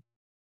there.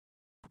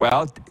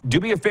 Well, do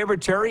me a favor,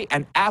 Terry,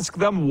 and ask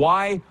them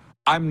why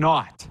I'm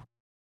not.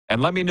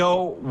 And let me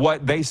know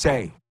what they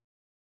say.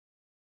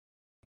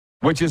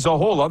 Which is a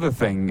whole other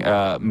thing,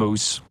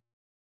 Moose.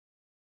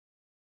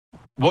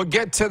 We'll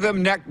get to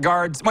them neck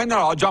guards. Wait, no,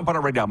 I'll jump on it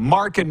right now.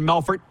 Marc in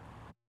Melfort.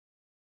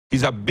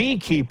 He's a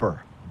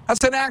beekeeper.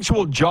 That's an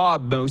actual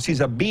job, Moose.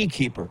 He's a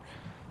beekeeper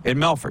in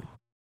Melfort.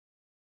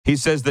 He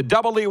says the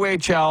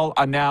WHL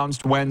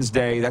announced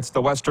Wednesday, that's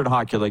the Western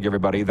Hockey League,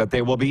 everybody, that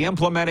they will be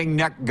implementing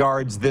neck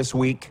guards this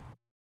week.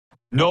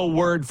 No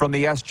word from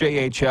the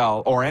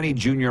SJHL or any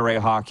Junior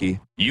A hockey.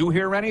 You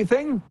hear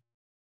anything?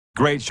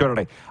 Great show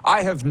today.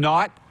 I have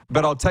not,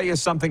 but I'll tell you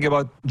something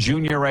about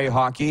Junior A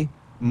hockey.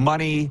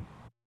 Money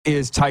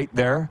is tight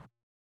there.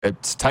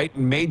 It's tight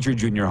in major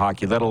junior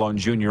hockey, let alone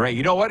Junior A.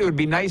 You know what? It would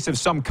be nice if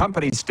some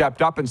company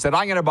stepped up and said,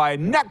 I'm going to buy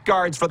neck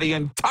guards for the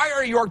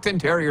entire Yorkton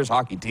Terriers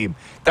hockey team.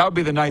 That would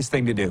be the nice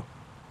thing to do.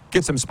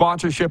 Get some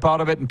sponsorship out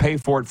of it and pay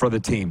for it for the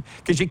team.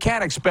 Because you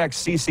can't expect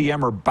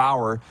CCM or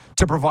Bauer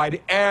to provide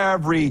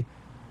every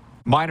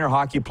minor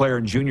hockey player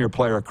and junior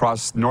player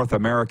across North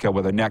America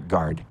with a neck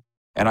guard.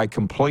 And I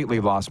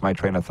completely lost my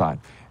train of thought.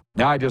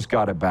 Now I just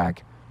got it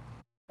back.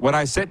 When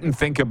I sit and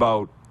think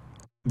about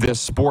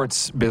this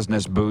sports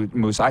business,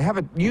 Moose,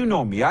 you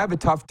know me, I have a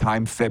tough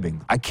time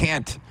fibbing. I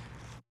can't.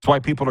 That's why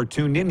people are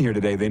tuned in here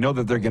today. They know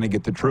that they're going to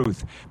get the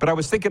truth. But I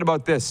was thinking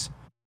about this.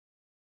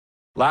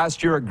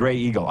 Last year at Grey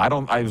Eagle,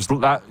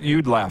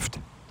 you'd left,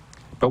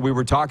 but we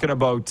were talking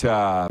about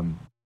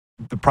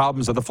the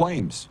problems of the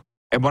Flames.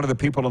 And one of the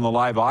people in the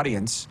live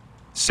audience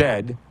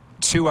said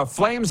to a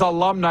Flames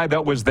alumni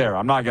that was there,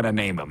 I'm not going to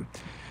name him,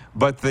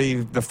 but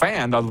the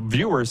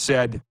viewer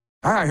said,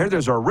 I hear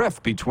there's a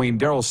rift between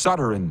Daryl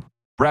Sutter and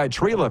Brad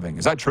Treliving.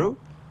 Is that true?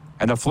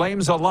 And the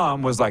Flames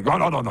alum was like,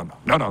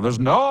 no, there's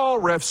no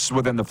rifts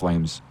within the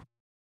Flames.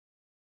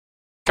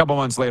 A couple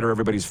months later,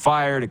 everybody's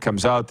fired. It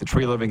comes out that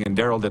Treliving and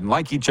Daryl didn't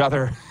like each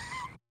other.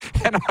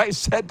 And I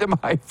said to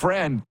my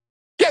friend,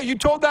 yeah, you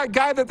told that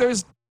guy that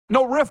there's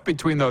no rift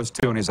between those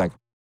two. And he's like,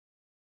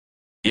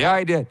 yeah,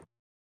 I did.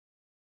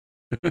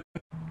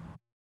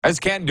 I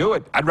just can't do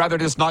it. I'd rather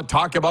just not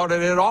talk about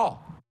it at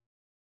all.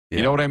 Yeah.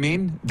 You know what I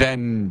mean?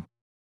 Than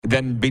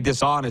be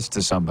dishonest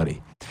to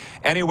somebody.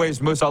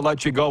 Anyways, Moose, I'll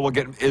let you go.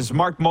 Is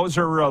Marc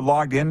Moser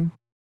logged in,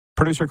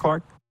 Producer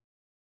Clark?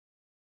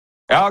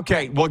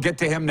 Okay, we'll get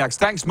to him next.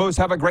 Thanks, Moose.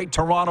 Have a great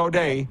Toronto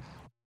day.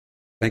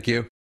 Thank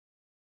you.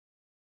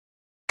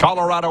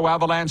 Colorado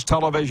Avalanche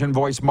television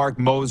voice Marc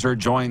Moser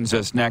joins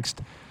us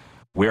next.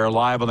 We are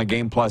live on the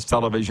Game Plus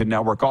television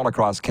network all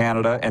across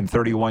Canada and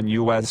 31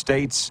 U.S.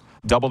 states.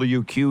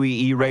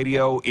 WQEE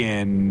Radio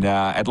in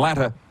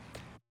Atlanta.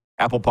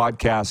 Apple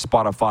Podcasts,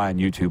 Spotify, and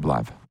YouTube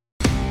Live.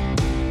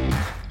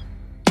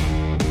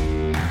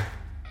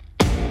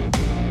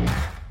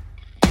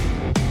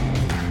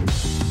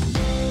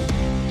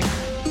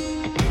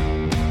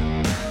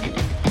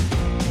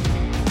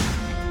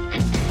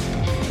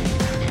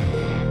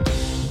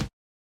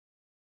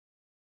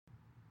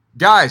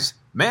 Guys,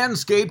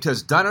 Manscaped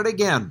has done it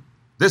again.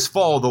 This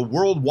fall, the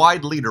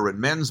worldwide leader in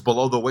men's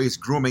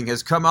below-the-waist grooming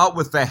has come out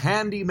with the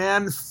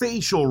Handyman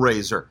Facial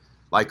Razor.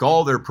 Like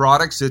all their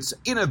products, it's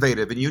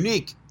innovative and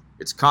unique.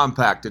 It's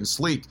compact and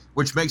sleek,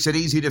 which makes it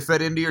easy to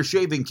fit into your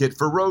shaving kit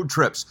for road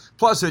trips.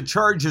 Plus, it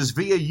charges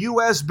via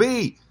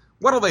USB.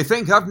 What'll they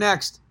think of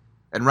next?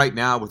 And right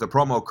now, with the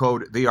promo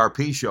code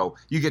TheRPShow,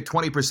 you get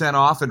 20%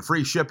 off and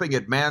free shipping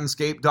at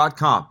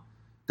manscaped.com.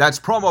 That's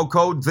promo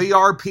code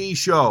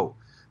TheRPShow.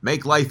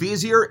 Make life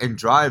easier and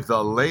drive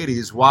the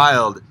ladies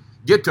wild.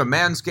 Get to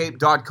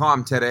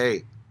manscaped.com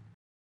today.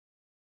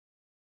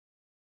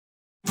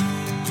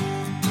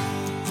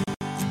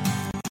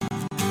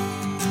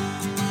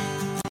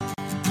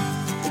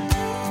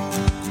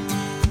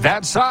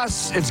 That's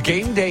us. It's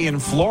game day in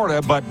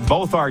Florida, but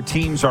both our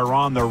teams are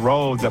on the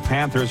road. The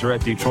Panthers are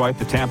at Detroit.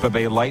 The Tampa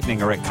Bay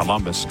Lightning are at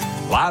Columbus.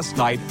 Last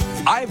night,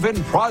 Ivan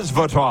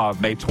Prosvetov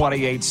made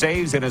 28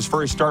 saves in his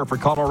first start for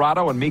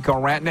Colorado, and Mikko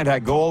Rantanen had a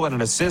goal and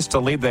an assist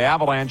to lead the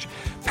Avalanche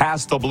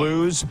past the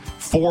Blues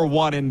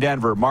 4-1 in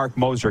Denver. Marc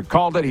Moser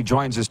called it. He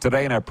joins us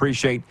today, and I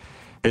appreciate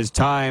his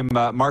time.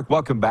 Marc,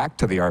 welcome back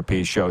to the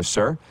RP show,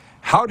 sir.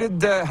 How'd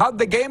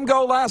the game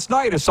go last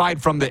night,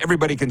 aside from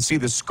everybody can see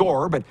the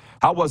score, but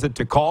how was it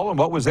to call, and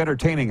what was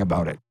entertaining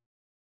about it?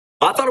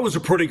 I thought it was a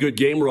pretty good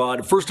game,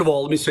 Rod. First of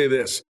all, let me say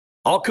this.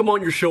 I'll come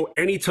on your show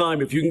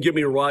anytime if you can give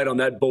me a ride on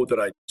that boat that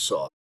I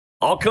saw.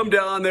 I'll come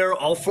down there.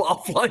 I'll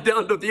fly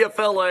down to the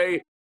FLA.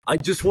 I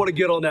just want to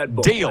get on that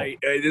boat. Deal.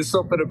 There's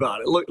something about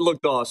it.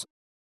 Looked awesome.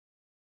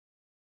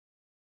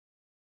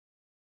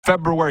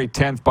 February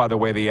 10th, by the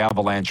way, the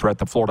Avalanche are at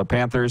the Florida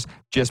Panthers.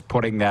 Just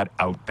putting that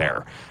out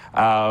there.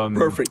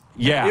 Perfect.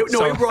 Yeah.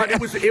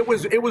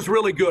 It was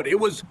really good. It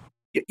was,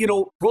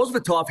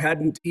 Prosvetov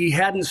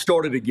hadn't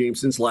started a game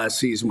since last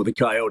season with the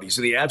Coyotes,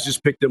 and the Avs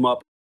just picked him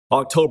up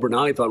October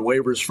 9th on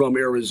waivers from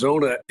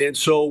Arizona. And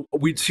so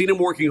we'd seen him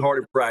working hard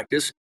in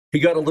practice. He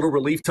got a little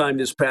relief time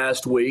this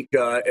past week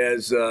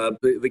as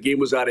the game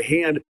was out of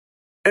hand.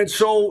 And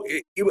so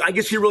I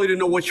guess you really didn't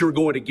know what you were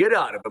going to get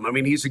out of him. I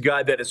mean, he's a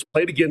guy that has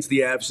played against the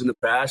Avs in the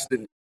past.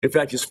 And, in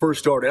fact, his first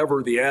start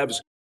ever, the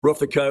Avs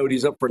roughed the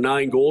Coyotes up for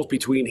 9 goals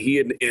between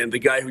he and the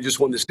guy who just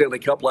won the Stanley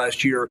Cup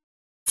last year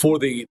for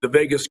the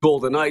Vegas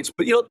Golden Knights.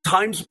 But,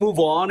 times move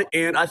on,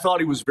 and I thought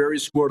he was very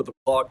square to the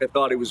puck. I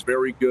thought he was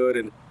very good.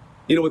 And,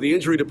 with the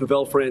injury to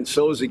Pavel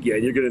Francouz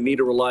again, you're going to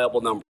need a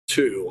reliable number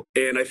 2.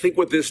 And I think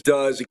what this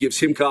does, it gives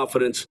him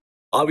confidence.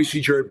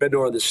 Obviously, Jared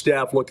Bednar and the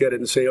staff look at it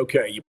and say,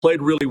 okay, you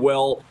played really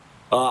well.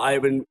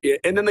 And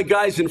then the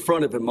guys in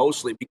front of him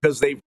mostly, because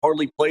they've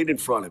hardly played in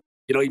front of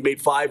him. He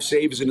made 5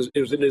 saves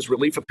in his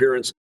relief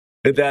appearance,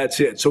 and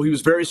that's it. So he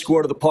was very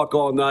square to the puck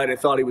all night. I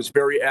thought he was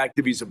very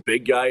active. He's a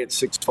big guy at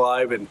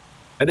 6'5",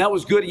 and that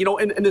was good.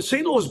 And the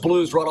St. Louis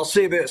Blues, Rod, I'll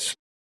say this.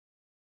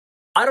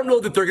 I don't know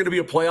that they're going to be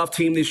a playoff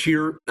team this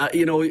year.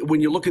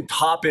 When you look at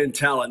top-end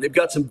talent, they've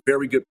got some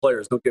very good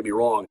players, don't get me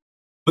wrong.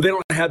 But they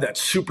don't have that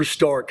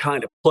superstar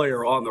kind of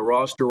player on the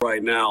roster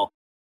right now.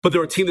 But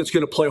they're a team that's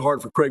going to play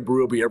hard for Craig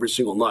Berube every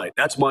single night.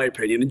 That's my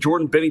opinion. And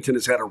Jordan Binnington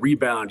has had a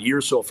rebound year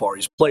so far.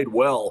 He's played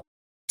well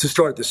to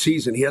start the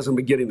season. He hasn't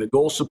been getting the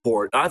goal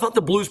support. I thought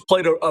the Blues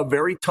played a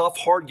very tough,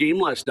 hard game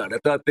last night. I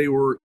thought they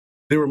were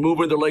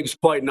moving their legs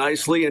quite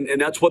nicely, and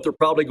that's what they're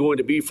probably going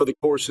to be for the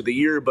course of the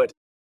year. But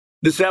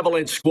this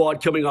Avalanche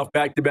squad coming off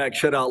back-to-back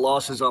shutout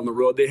losses on the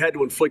road, they had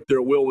to inflict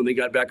their will when they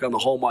got back on the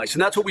home ice.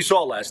 And that's what we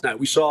saw last night.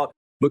 We saw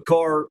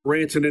Makar,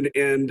 Rantanen,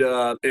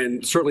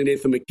 and certainly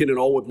Nathan McKinnon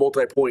all with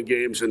multi-point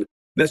games, and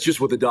that's just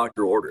what the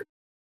doctor ordered.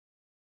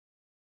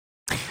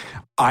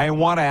 I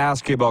want to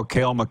ask you about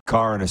Cale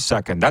Makar in a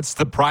second. That's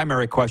the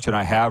primary question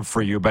I have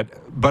for you. But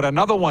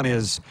another one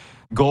is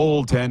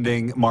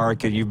goaltending,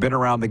 Marc, and you've been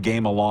around the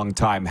game a long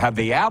time. Have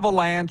the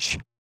Avalanche,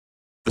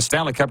 the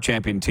Stanley Cup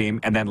champion team,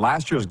 and then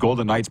last year's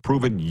Golden Knights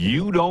proven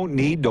you don't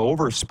need to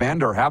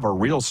overspend or have a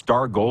real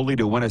star goalie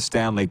to win a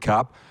Stanley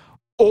Cup?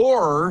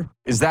 Or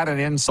is that an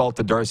insult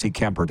to Darcy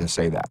Kemper to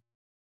say that?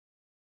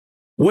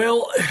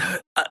 Well,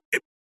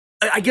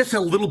 I guess a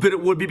little bit it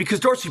would be because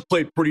Darcy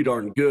played pretty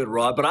darn good,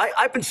 Rod. But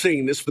I've been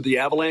saying this for the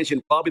Avalanche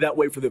and probably that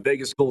way for the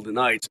Vegas Golden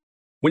Knights.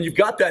 When you've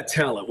got that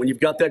talent, when you've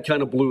got that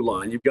kind of blue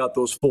line, you've got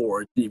those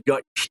forwards, you've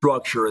got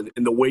structure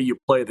and the way you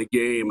play the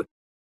game,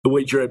 the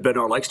way Jared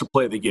Bednar likes to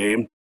play the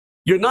game,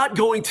 you're not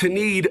going to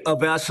need a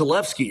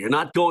Vasilevsky. You're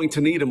not going to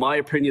need, in my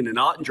opinion, an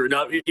Ottinger.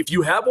 Now, if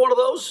you have one of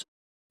those,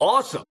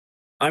 awesome.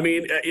 I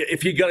mean,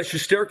 if you got a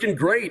Shesterkin,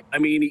 great. I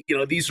mean,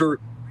 these are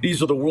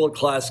the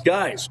world-class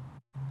guys.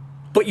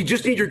 But you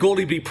just need your goalie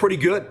to be pretty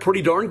good,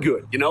 pretty darn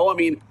good. I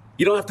mean,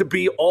 you don't have to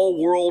be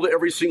all-world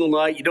every single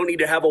night. You don't need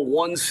to have a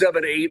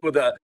 1.78 with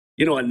a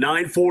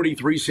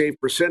 943 save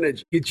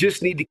percentage. You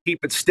just need to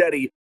keep it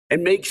steady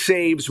and make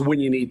saves when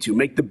you need to.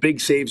 Make the big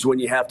saves when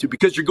you have to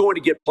because you're going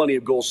to get plenty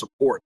of goal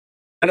support.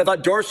 And I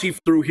thought Darcy,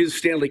 through his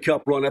Stanley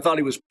Cup run, I thought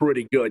he was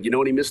pretty good.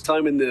 And he missed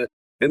time in the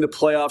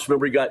playoffs.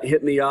 Remember, he got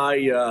hit in the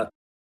eye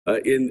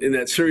in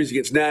that series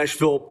against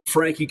Nashville.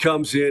 Frankie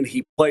comes in.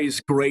 He plays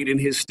great in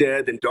his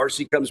stead. Then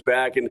Darcy comes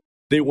back, and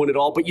they win it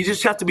all. But you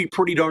just have to be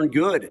pretty darn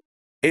good.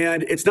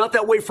 And it's not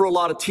that way for a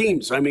lot of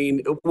teams. I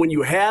mean, when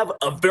you have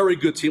a very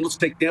good team, let's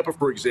take Tampa,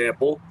 for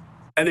example,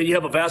 and then you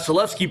have a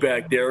Vasilevsky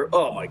back there,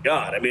 oh, my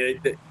God. I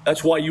mean,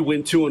 that's why you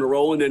win 2 in a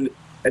row and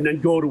then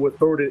go to a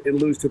third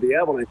and lose to the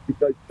Avalanche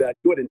because you're that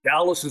good. And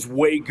Dallas is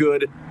way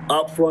good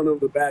up front on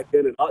the back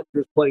end, and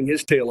Ottinger's playing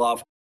his tail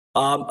off.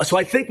 So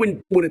I think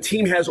when a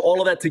team has all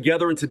of that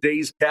together in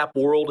today's cap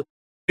world,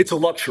 it's a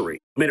luxury.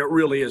 I mean, it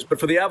really is. But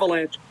for the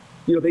Avalanche,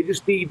 they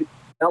just need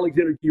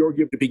Alexander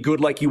Georgiev to be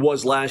good like he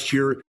was last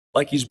year,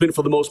 like he's been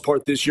for the most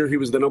part this year. He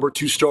was the number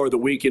 2 star of the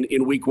week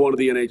in week 1 of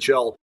the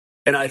NHL.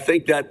 And I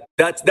think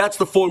that's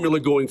the formula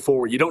going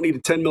forward. You don't need a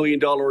 $10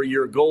 million a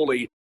year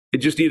goalie. You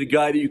just need a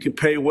guy that you can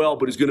pay well,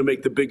 but is going to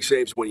make the big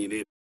saves when you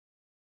need it.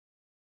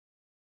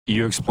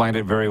 You explained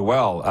it very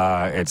well.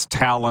 It's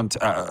talent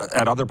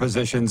at other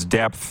positions,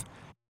 depth,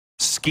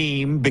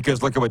 scheme,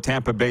 because look at what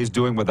Tampa Bay's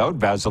doing without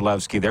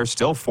Vasilevsky. They're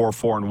still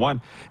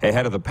 4-4-1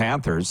 ahead of the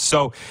Panthers.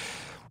 So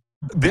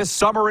this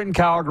summer in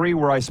Calgary,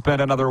 where I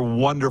spent another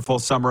wonderful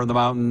summer in the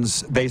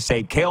mountains, they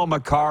say Cale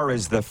Makar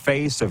is the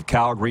face of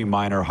Calgary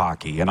minor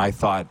hockey. And I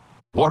thought,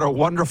 what a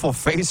wonderful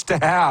face to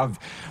have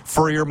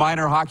for your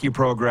minor hockey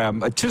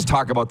program. Just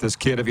talk about this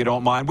kid, if you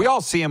don't mind. We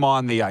all see him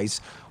on the ice.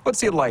 What's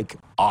he like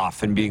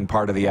off and being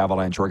part of the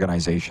Avalanche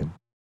organization?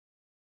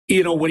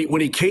 You know,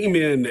 when he came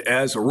in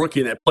as a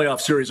rookie in that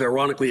playoff series,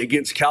 ironically,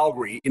 against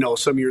Calgary,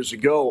 some years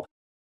ago,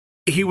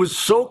 he was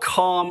so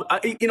calm.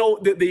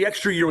 The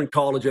extra year in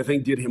college, I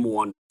think, did him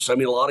wonders. I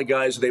mean, a lot of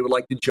guys, they would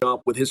like to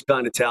jump with his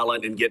kind of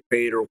talent and get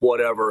paid or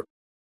whatever.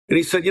 And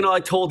he said, I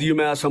told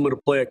UMass I'm going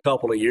to play a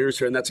couple of years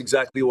here, and that's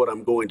exactly what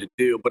I'm going to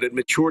do. But it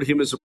matured him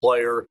as a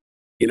player.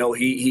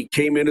 He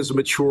came in as a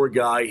mature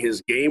guy.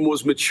 His game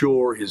was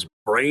mature. His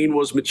brain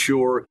was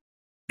mature.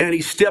 And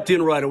he stepped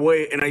in right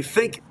away. And I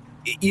think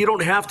you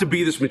don't have to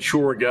be this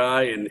mature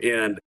guy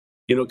and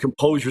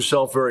compose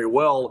yourself very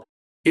well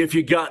if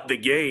you got the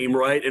game,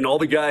 right? And all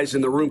the guys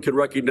in the room can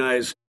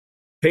recognize,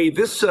 hey,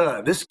 this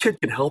kid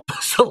can help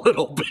us a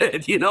little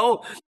bit,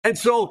 And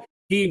so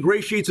he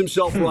ingratiates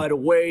himself right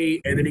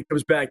away, and then he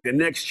comes back the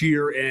next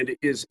year, and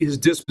his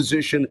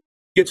disposition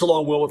gets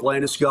along well with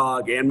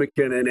Landeskog and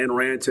McKinnon and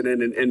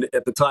Rantanen and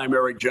at the time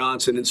Eric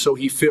Johnson, and so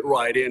he fit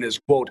right in as,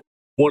 quote,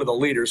 one of the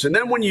leaders. And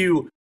then when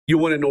you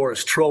win a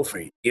Norris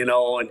Trophy,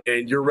 and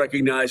you're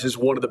recognized as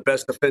one of the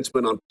best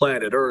defensemen on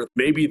planet Earth,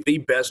 maybe the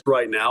best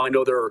right now. I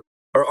know there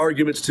are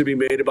arguments to be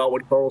made about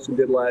what Carlson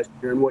did last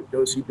year and what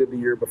Josi did the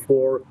year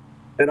before,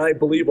 and I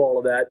believe all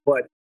of that,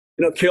 but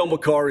Cale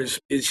Makar is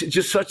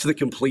just such the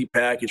complete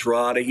package,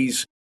 Rod. He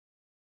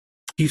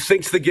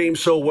thinks the game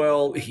so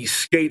well. He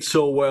skates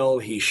so well.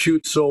 He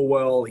shoots so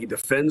well. He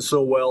defends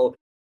so well.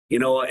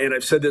 And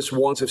I've said this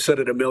once. I've said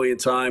it a million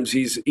times.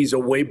 He's a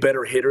way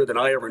better hitter than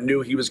I ever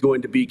knew he was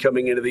going to be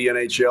coming into the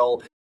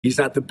NHL. He's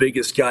not the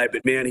biggest guy,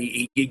 but, man,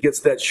 he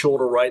gets that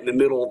shoulder right in the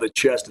middle of the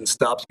chest and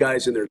stops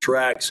guys in their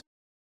tracks.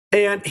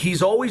 And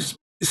he's always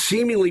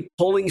seemingly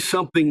pulling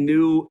something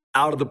new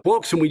out of the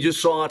books, and we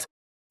just saw it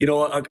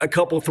a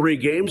couple, 3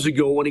 games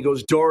ago when he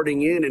goes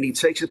darting in and he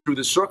takes it through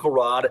the circle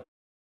rod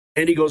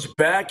and he goes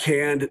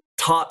backhand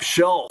top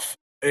shelf.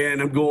 And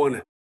I'm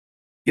going,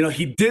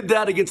 he did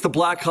that against the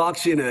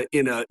Blackhawks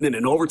in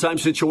an overtime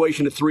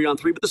situation, a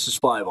 3-on-3, but this is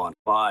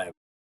 5-on-5.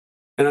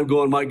 And I'm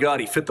going, my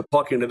God, he fit the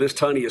puck into this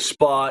tiniest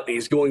spot and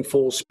he's going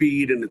full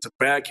speed and it's a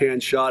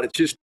backhand shot. It's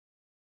just,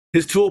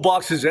 his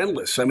toolbox is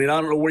endless. I mean, I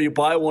don't know where you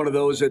buy one of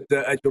those at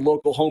your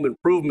local home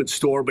improvement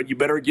store, but you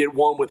better get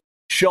one with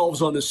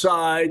shelves on the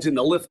sides and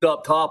the lift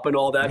up top and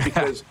all that,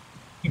 because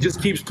he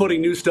just keeps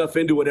putting new stuff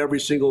into it every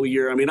single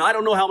year. I mean, I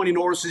don't know how many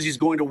Norrises he's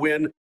going to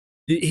win.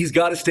 He's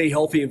got to stay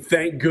healthy, and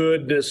thank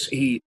goodness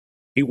he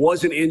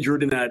wasn't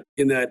injured in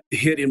that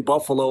hit in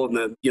Buffalo.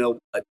 And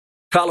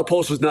Kyle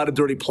Post was not a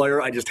dirty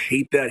player. I just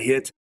hate that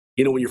hit.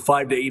 When you're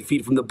 5 to 8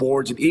 feet from the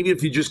boards, and even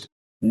if you just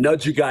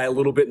nudge a guy a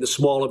little bit in the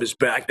small of his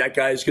back, that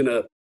guy's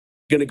gonna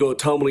go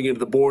tumbling into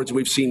the boards. And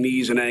we've seen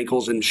knees and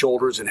ankles and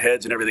shoulders and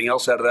heads and everything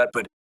else out of that,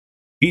 but.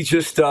 He's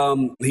just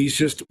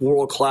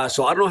world class.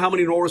 So I don't know how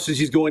many Norrises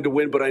he's going to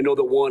win, but I know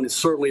that one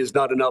certainly is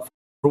not enough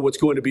for what's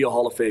going to be a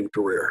Hall of Fame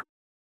career.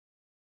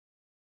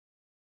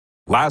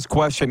 Last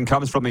question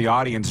comes from the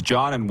audience.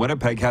 John in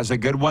Winnipeg has a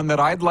good one that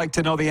I'd like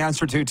to know the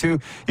answer to, too.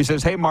 He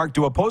says, hey, Mark,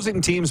 do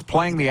opposing teams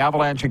playing the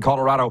Avalanche in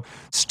Colorado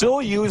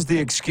still use the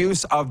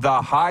excuse of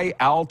the high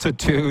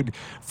altitude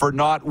for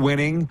not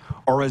winning,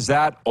 or is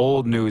that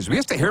old news? We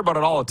used to hear about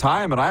it all the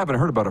time, and I haven't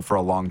heard about it for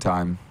a long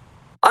time.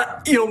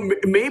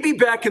 Maybe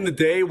back in the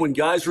day when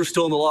guys were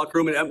still in the locker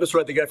room, and I'm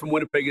right, the guy from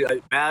Winnipeg,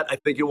 Matt, I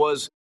think it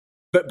was.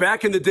 But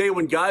back in the day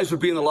when guys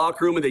would be in the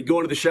locker room and they'd go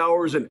into the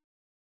showers and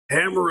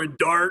hammer and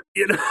dart,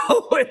 and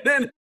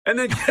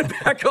then get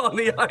back on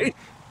the ice,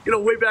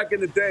 way back in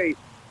the day,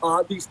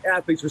 these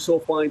athletes are so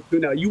fine too.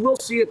 Now, you will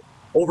see it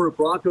over at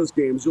Broncos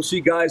games. You'll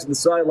see guys in the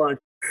sideline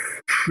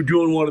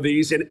doing one of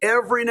these, and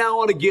every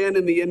now and again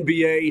in the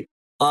NBA.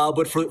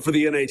 But for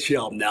the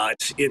NHL, no,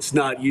 it's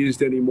not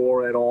used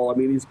anymore at all. I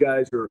mean, these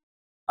guys are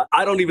 –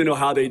 I don't even know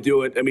how they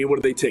do it. I mean, what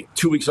do they take,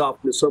 2 weeks off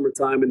in the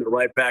summertime, and they're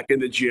right back in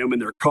the gym, and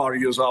their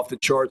cardio's off the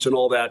charts and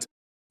all that.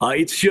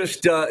 It's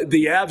just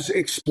the Avs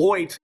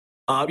exploit,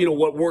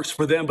 what works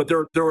for them, but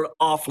they're an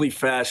awfully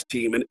fast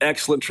team, an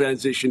excellent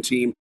transition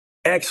team,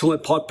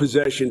 excellent puck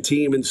possession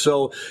team. And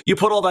so you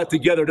put all that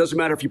together. It doesn't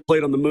matter if you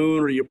played on the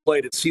moon or you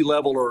played at sea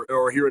level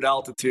or here at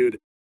altitude.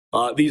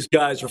 These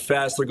guys are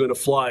fast. They're going to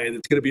fly, and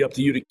it's going to be up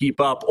to you to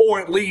keep up,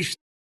 or at least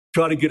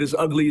try to get as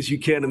ugly as you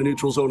can in the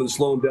neutral zone and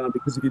slow them down,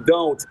 because if you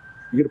don't,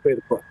 you're going to pay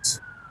the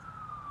price.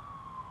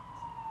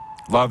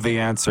 Love the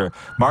answer.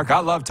 Marc, I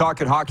love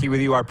talking hockey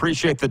with you. I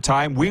appreciate the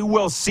time. We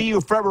will see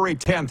you February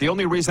 10th. The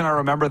only reason I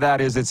remember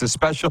that is it's a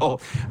special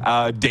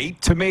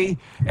date to me,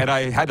 and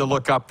I had to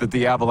look up that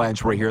the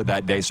Avalanche were here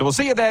that day. So we'll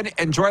see you then.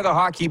 Enjoy the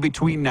hockey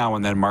between now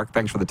and then, Marc.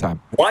 Thanks for the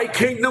time. White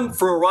Kingdom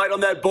for a ride on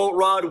that boat,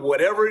 Rod.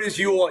 Whatever it is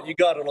you want, you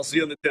got it. I'll see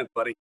you on the 10th,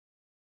 buddy.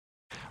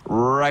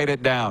 Write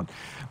it down.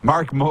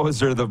 Marc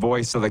Moser, the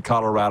voice of the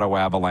Colorado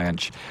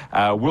Avalanche.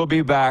 We'll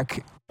be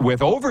back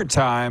with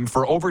Overtime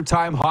for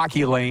Overtime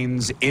Hockey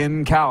Lanes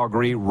in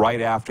Calgary right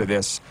after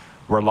this.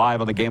 We're live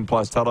on the Game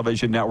Plus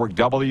Television Network,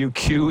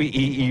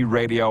 WQEE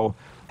Radio.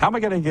 How am I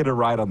going to get a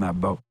ride on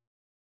that boat?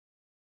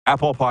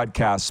 Apple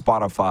Podcasts,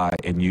 Spotify,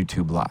 and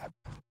YouTube Live.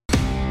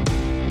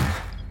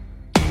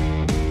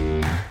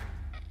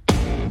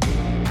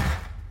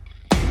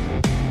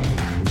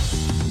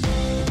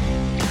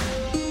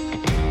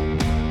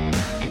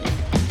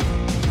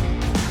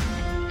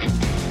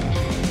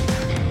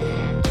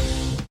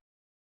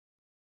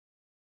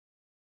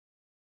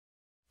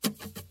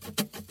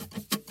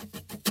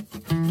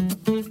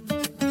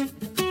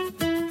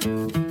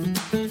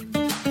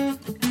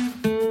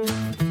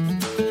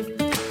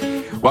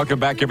 Welcome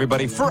back,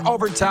 everybody, for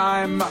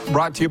Overtime,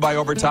 brought to you by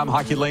Overtime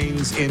Hockey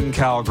Lanes in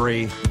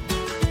Calgary.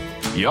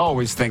 You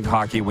always think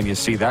hockey when you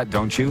see that,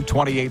 don't you?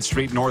 28th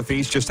Street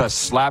Northeast, just a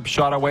slap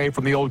shot away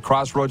from the old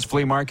Crossroads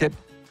Flea Market.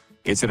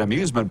 It's an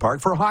amusement park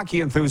for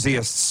hockey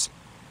enthusiasts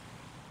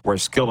where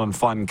skill and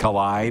fun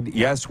collide.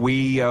 Yes,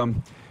 we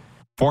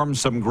formed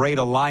some great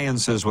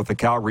alliances with the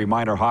Calgary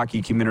minor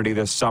hockey community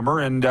this summer,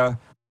 and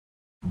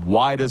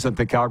why doesn't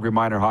the Calgary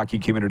minor hockey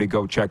community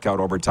go check out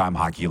Overtime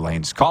Hockey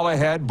Lanes? Call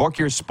ahead, book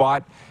your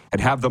spot, and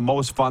have the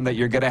most fun that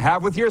you're going to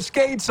have with your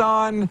skates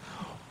on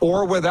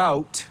or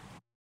without.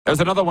 There's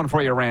another one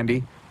for you,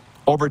 Randy.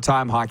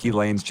 Overtime Hockey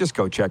Lanes. Just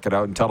go check it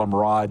out and tell them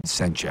Rod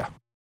sent you.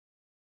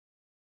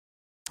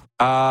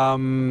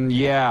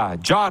 Yeah,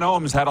 John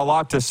Ohms had a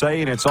lot to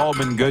say, and it's all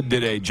been good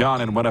today.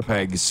 John in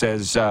Winnipeg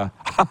says, a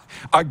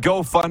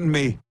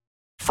GoFundMe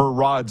for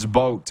Rod's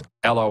boat,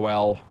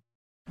 LOL.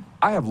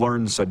 I have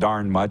learned so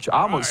darn much.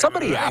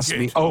 Somebody asked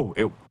me,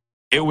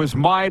 it was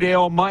My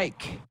Dale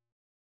Mike.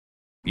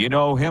 You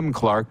know him,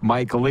 Clark,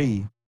 Mike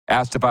Lee,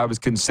 asked if I was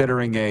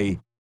considering a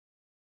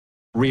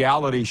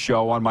reality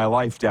show on my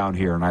life down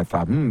here. And I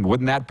thought,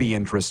 wouldn't that be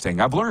interesting?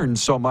 I've learned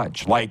so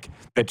much. Like,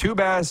 the two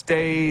best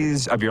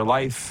days of your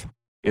life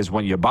is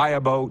when you buy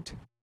a boat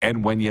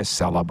and when you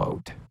sell a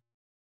boat.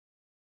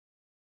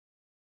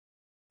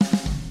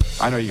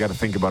 I know you got to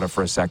think about it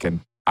for a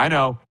second. I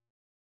know.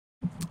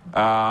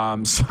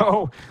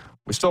 So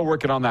we're still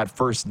working on that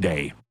first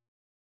day.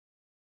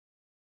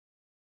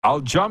 I'll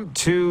jump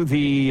to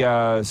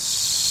the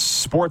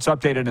sports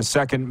update in a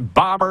second.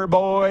 Bomber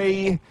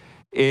Boy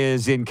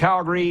is in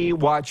Calgary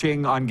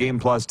watching on Game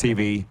Plus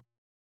TV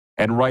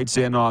and writes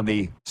in on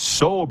the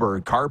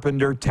Sober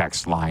Carpenter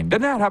text line.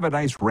 Doesn't that have a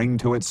nice ring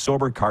to it?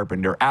 Sober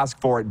Carpenter.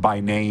 Ask for it by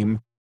name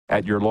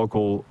at your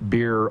local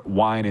beer,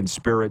 wine, and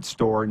spirit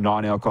store,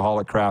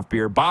 non-alcoholic craft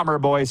beer. Bomber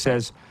Boy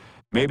says,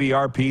 maybe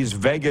RP's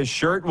Vegas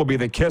shirt will be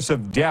the kiss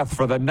of death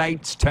for the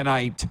Knights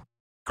tonight.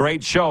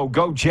 Great show.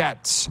 Go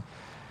Jets.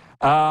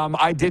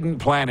 I didn't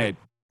plan it.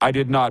 I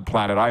did not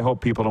plan it. I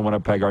hope people in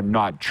Winnipeg are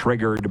not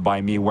triggered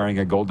by me wearing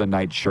a Golden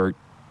Knights shirt.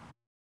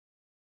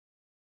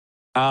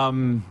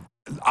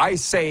 I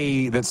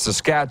say that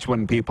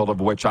Saskatchewan people, of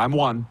which I'm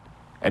one,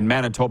 and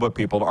Manitoba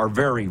people are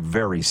very,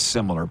 very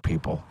similar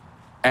people.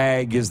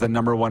 Ag is the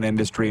number one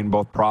industry in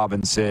both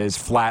provinces.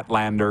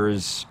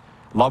 Flatlanders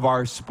love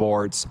our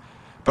sports.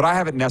 But I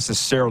haven't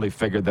necessarily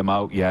figured them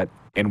out yet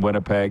in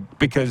Winnipeg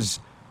because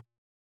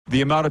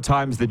the amount of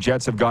times the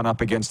Jets have gone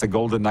up against the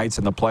Golden Knights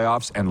in the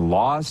playoffs and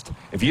lost,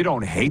 if you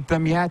don't hate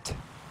them yet,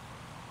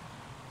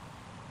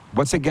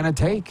 what's it going to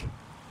take?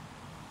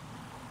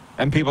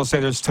 And people say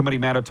there's too many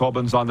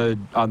Manitobans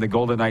on the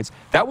Golden Knights.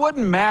 That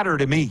wouldn't matter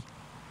to me.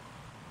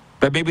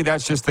 But maybe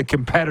that's just the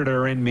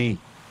competitor in me.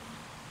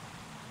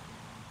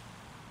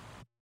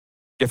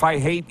 If I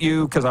hate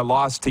you because I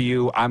lost to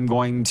you, I'm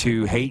going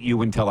to hate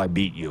you until I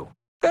beat you.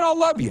 Then I'll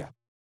love you.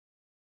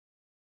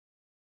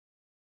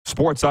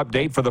 Sports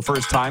update for the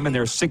first time in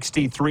their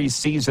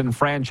 63-season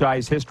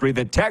franchise history.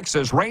 The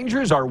Texas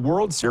Rangers are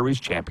World Series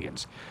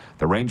champions.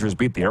 The Rangers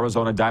beat the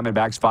Arizona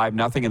Diamondbacks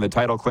 5-0 in the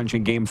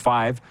title-clinching Game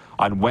 5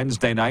 on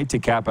Wednesday night to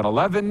cap an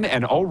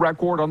 11-0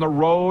 record on the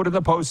road in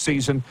the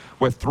postseason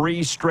with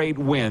 3 straight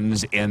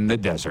wins in the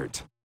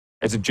desert.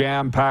 It's a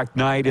jam-packed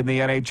night in the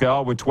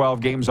NHL with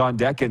 12 games on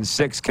deck and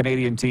 6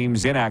 Canadian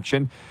teams in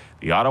action.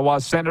 The Ottawa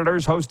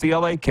Senators host the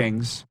LA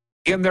Kings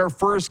in their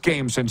first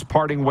game since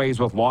parting ways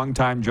with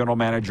longtime general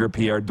manager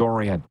Pierre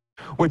Dorion.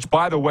 Which,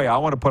 by the way, I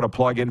want to put a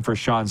plug in for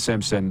Sean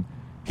Simpson.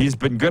 He's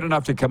been good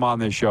enough to come on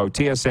this show.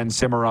 TSN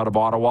Simmer out of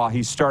Ottawa.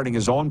 He's starting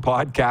his own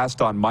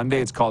podcast on Monday.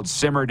 It's called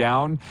Simmer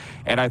Down,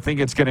 and I think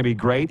it's going to be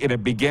great. And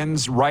it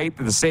begins right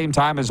at the same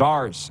time as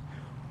ours,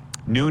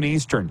 noon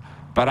Eastern.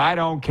 But I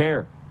don't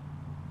care.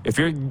 If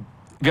you're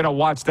going to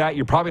watch that,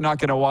 you're probably not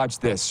going to watch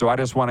this. So I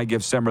just want to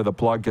give Simmer the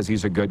plug because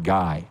he's a good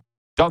guy.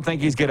 Don't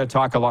think he's going to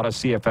talk a lot of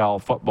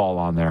CFL football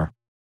on there.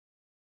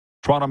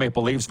 Toronto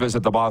Maple Leafs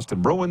visit the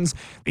Boston Bruins.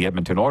 The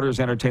Edmonton Oilers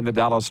entertain the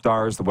Dallas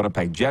Stars. The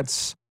Winnipeg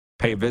Jets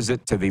pay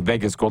visit to the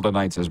Vegas Golden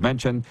Knights, as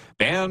mentioned.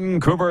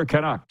 Vancouver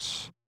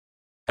Canucks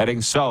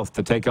heading south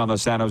to take on the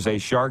San Jose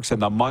Sharks, and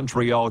the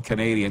Montreal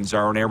Canadiens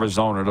are in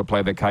Arizona to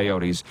play the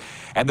Coyotes.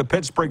 And the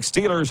Pittsburgh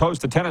Steelers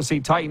host the Tennessee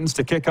Titans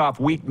to kick off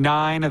Week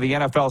 9 of the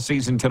NFL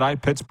season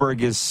tonight.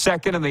 Pittsburgh is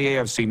second in the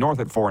AFC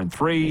North at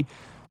 4-3.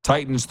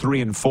 Titans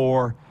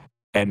 3-4,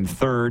 and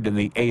third in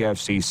the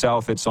AFC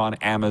South. It's on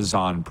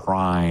Amazon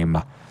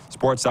Prime.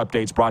 Sports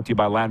updates brought to you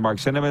by Landmark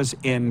Cinemas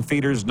in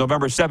theaters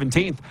November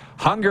 17th.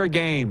 Hunger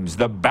Games,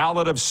 The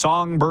Ballad of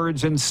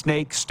Songbirds and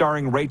Snakes,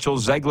 starring Rachel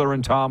Zegler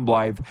and Tom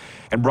Blythe,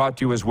 and brought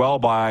to you as well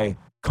by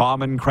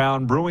Common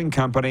Crown Brewing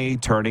Company,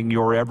 turning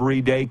your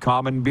everyday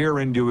common beer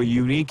into a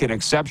unique and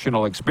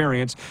exceptional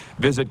experience.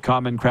 Visit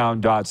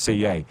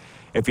commoncrown.ca.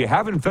 If you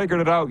haven't figured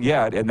it out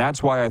yet, and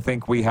that's why I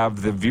think we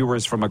have the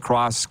viewers from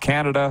across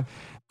Canada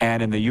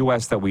and in the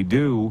U.S. that we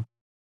do,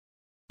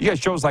 you got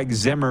shows like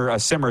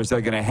Simmers that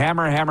are going to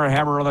hammer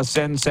on the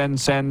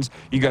sends.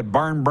 You got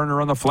Barn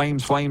Burner on the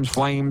Flames.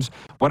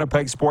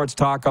 Winnipeg Sports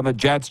Talk on the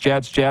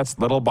Jets.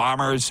 Little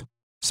Bombers.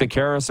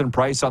 Sakaris and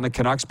Price on the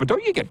Canucks. But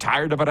don't you get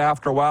tired of it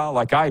after a while?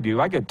 Like I do.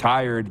 I get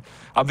tired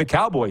of the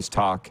Cowboys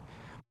talk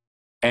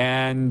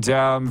and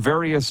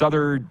various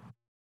other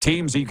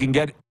teams that you can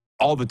get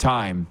all the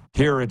time.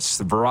 Here, it's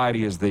the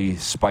variety is the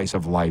spice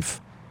of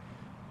life.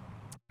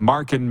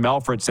 Mark in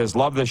Melfort says,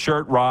 love the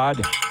shirt,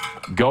 Rod.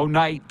 Go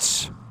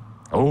Knights.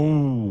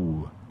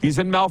 Oh, he's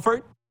in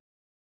Melfort?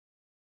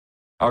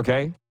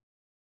 Okay.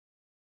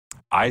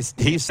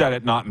 He said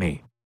it, not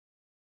me.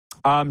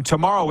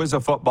 Tomorrow is a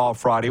football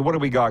Friday. What do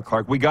we got,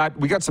 Clark? We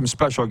got some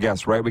special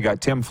guests, right? We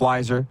got Tim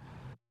Fleiser,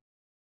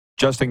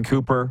 Justin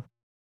Cooper,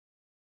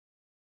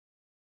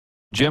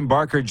 Jim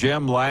Barker,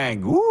 Jim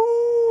Lang.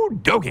 Ooh,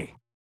 doggy.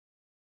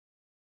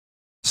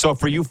 So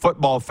for you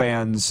football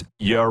fans,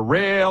 you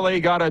really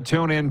got to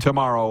tune in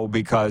tomorrow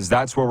because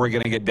that's where we're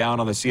going to get down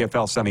on the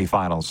CFL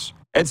semifinals.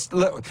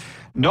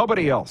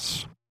 Nobody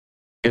else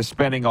is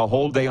spending a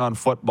whole day on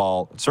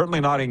football,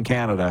 certainly not in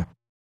Canada,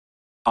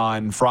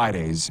 on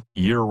Fridays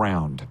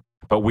year-round.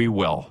 But we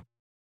will.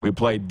 We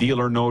played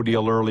Deal or No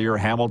Deal earlier.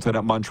 Hamilton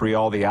at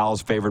Montreal. The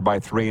Owls favored by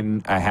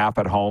 3.5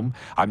 at home.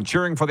 I'm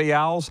cheering for the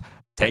Owls,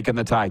 taking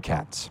the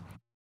Ticats.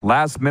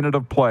 Last minute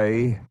of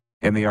play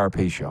in the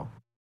RP show.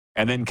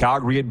 And then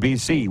Calgary at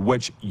BC,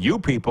 which you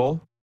people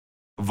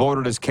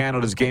voted as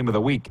Canada's game of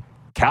the week.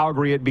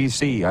 Calgary at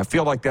BC. I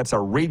feel like that's a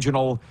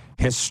regional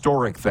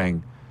historic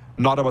thing,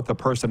 not about the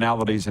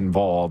personalities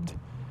involved,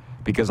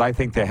 because I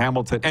think the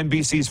Hamilton and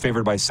BC's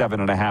favored by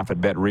 7.5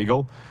 at Bet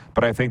Regal,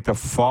 but I think the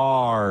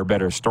far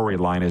better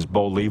storyline is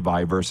Bo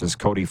Levi versus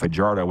Cody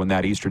Fajardo in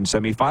that Eastern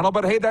semifinal.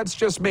 But hey, that's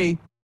just me,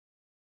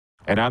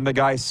 and I'm the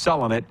guy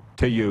selling it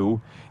to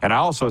you. And I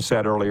also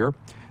said earlier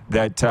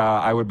that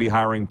I would be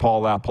hiring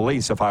Paul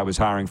LaPolice if I was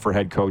hiring for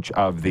head coach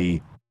of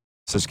the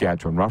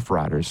Saskatchewan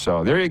Roughriders.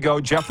 So there you go.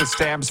 Jeff the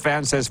Stamps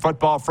fan says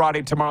Football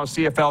Friday tomorrow,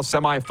 CFL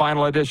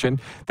semifinal edition.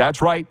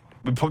 That's right.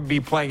 We'll be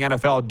playing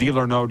NFL Deal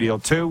or No Deal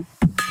too.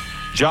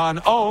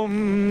 John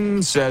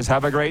Ohm says,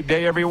 have a great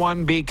day,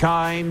 everyone. Be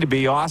kind.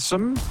 Be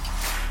awesome.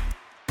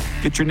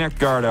 Get your neck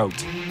guard out.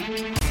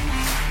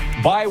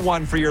 Buy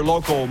one for your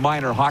local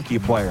minor hockey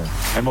player.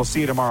 And we'll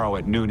see you tomorrow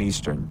at noon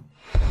Eastern.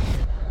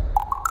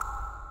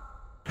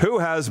 Who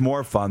has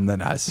more fun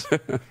than us?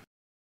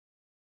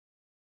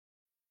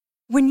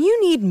 When you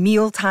need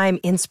mealtime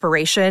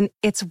inspiration,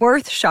 it's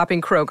worth shopping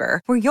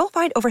Kroger, where you'll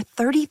find over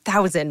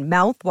 30,000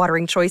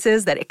 mouth-watering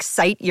choices that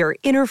excite your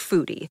inner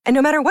foodie. And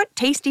no matter what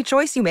tasty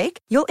choice you make,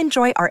 you'll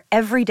enjoy our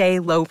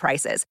everyday low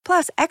prices,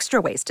 plus extra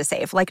ways to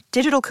save, like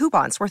digital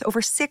coupons worth over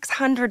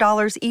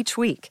 $600 each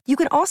week. You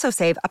can also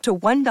save up to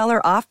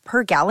 $1 off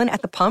per gallon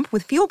at the pump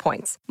with fuel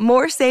points.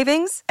 More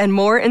savings and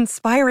more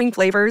inspiring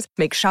flavors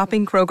make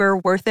shopping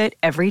Kroger worth it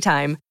every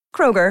time.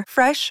 Kroger,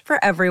 fresh for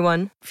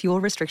everyone.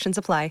 Fuel restrictions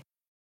apply.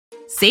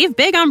 Save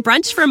big on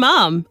brunch for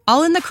mom,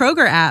 all in the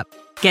Kroger app.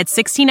 Get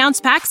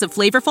 16-ounce packs of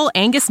flavorful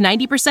Angus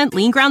 90%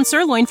 lean ground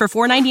sirloin for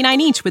 $4.99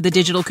 each with a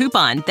digital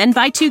coupon. Then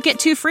buy 2, get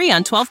 2 free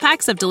on 12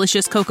 packs of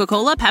delicious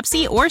Coca-Cola,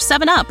 Pepsi, or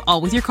 7-Up, all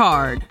with your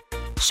card.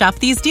 Shop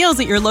these deals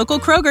at your local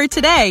Kroger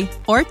today,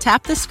 or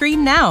tap the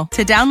screen now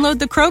to download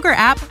the Kroger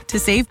app to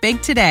save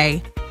big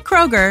today.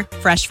 Kroger,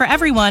 fresh for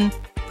everyone.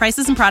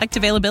 Prices and product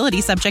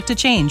availability subject to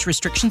change.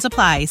 Restrictions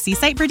apply. See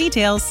site for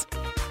details.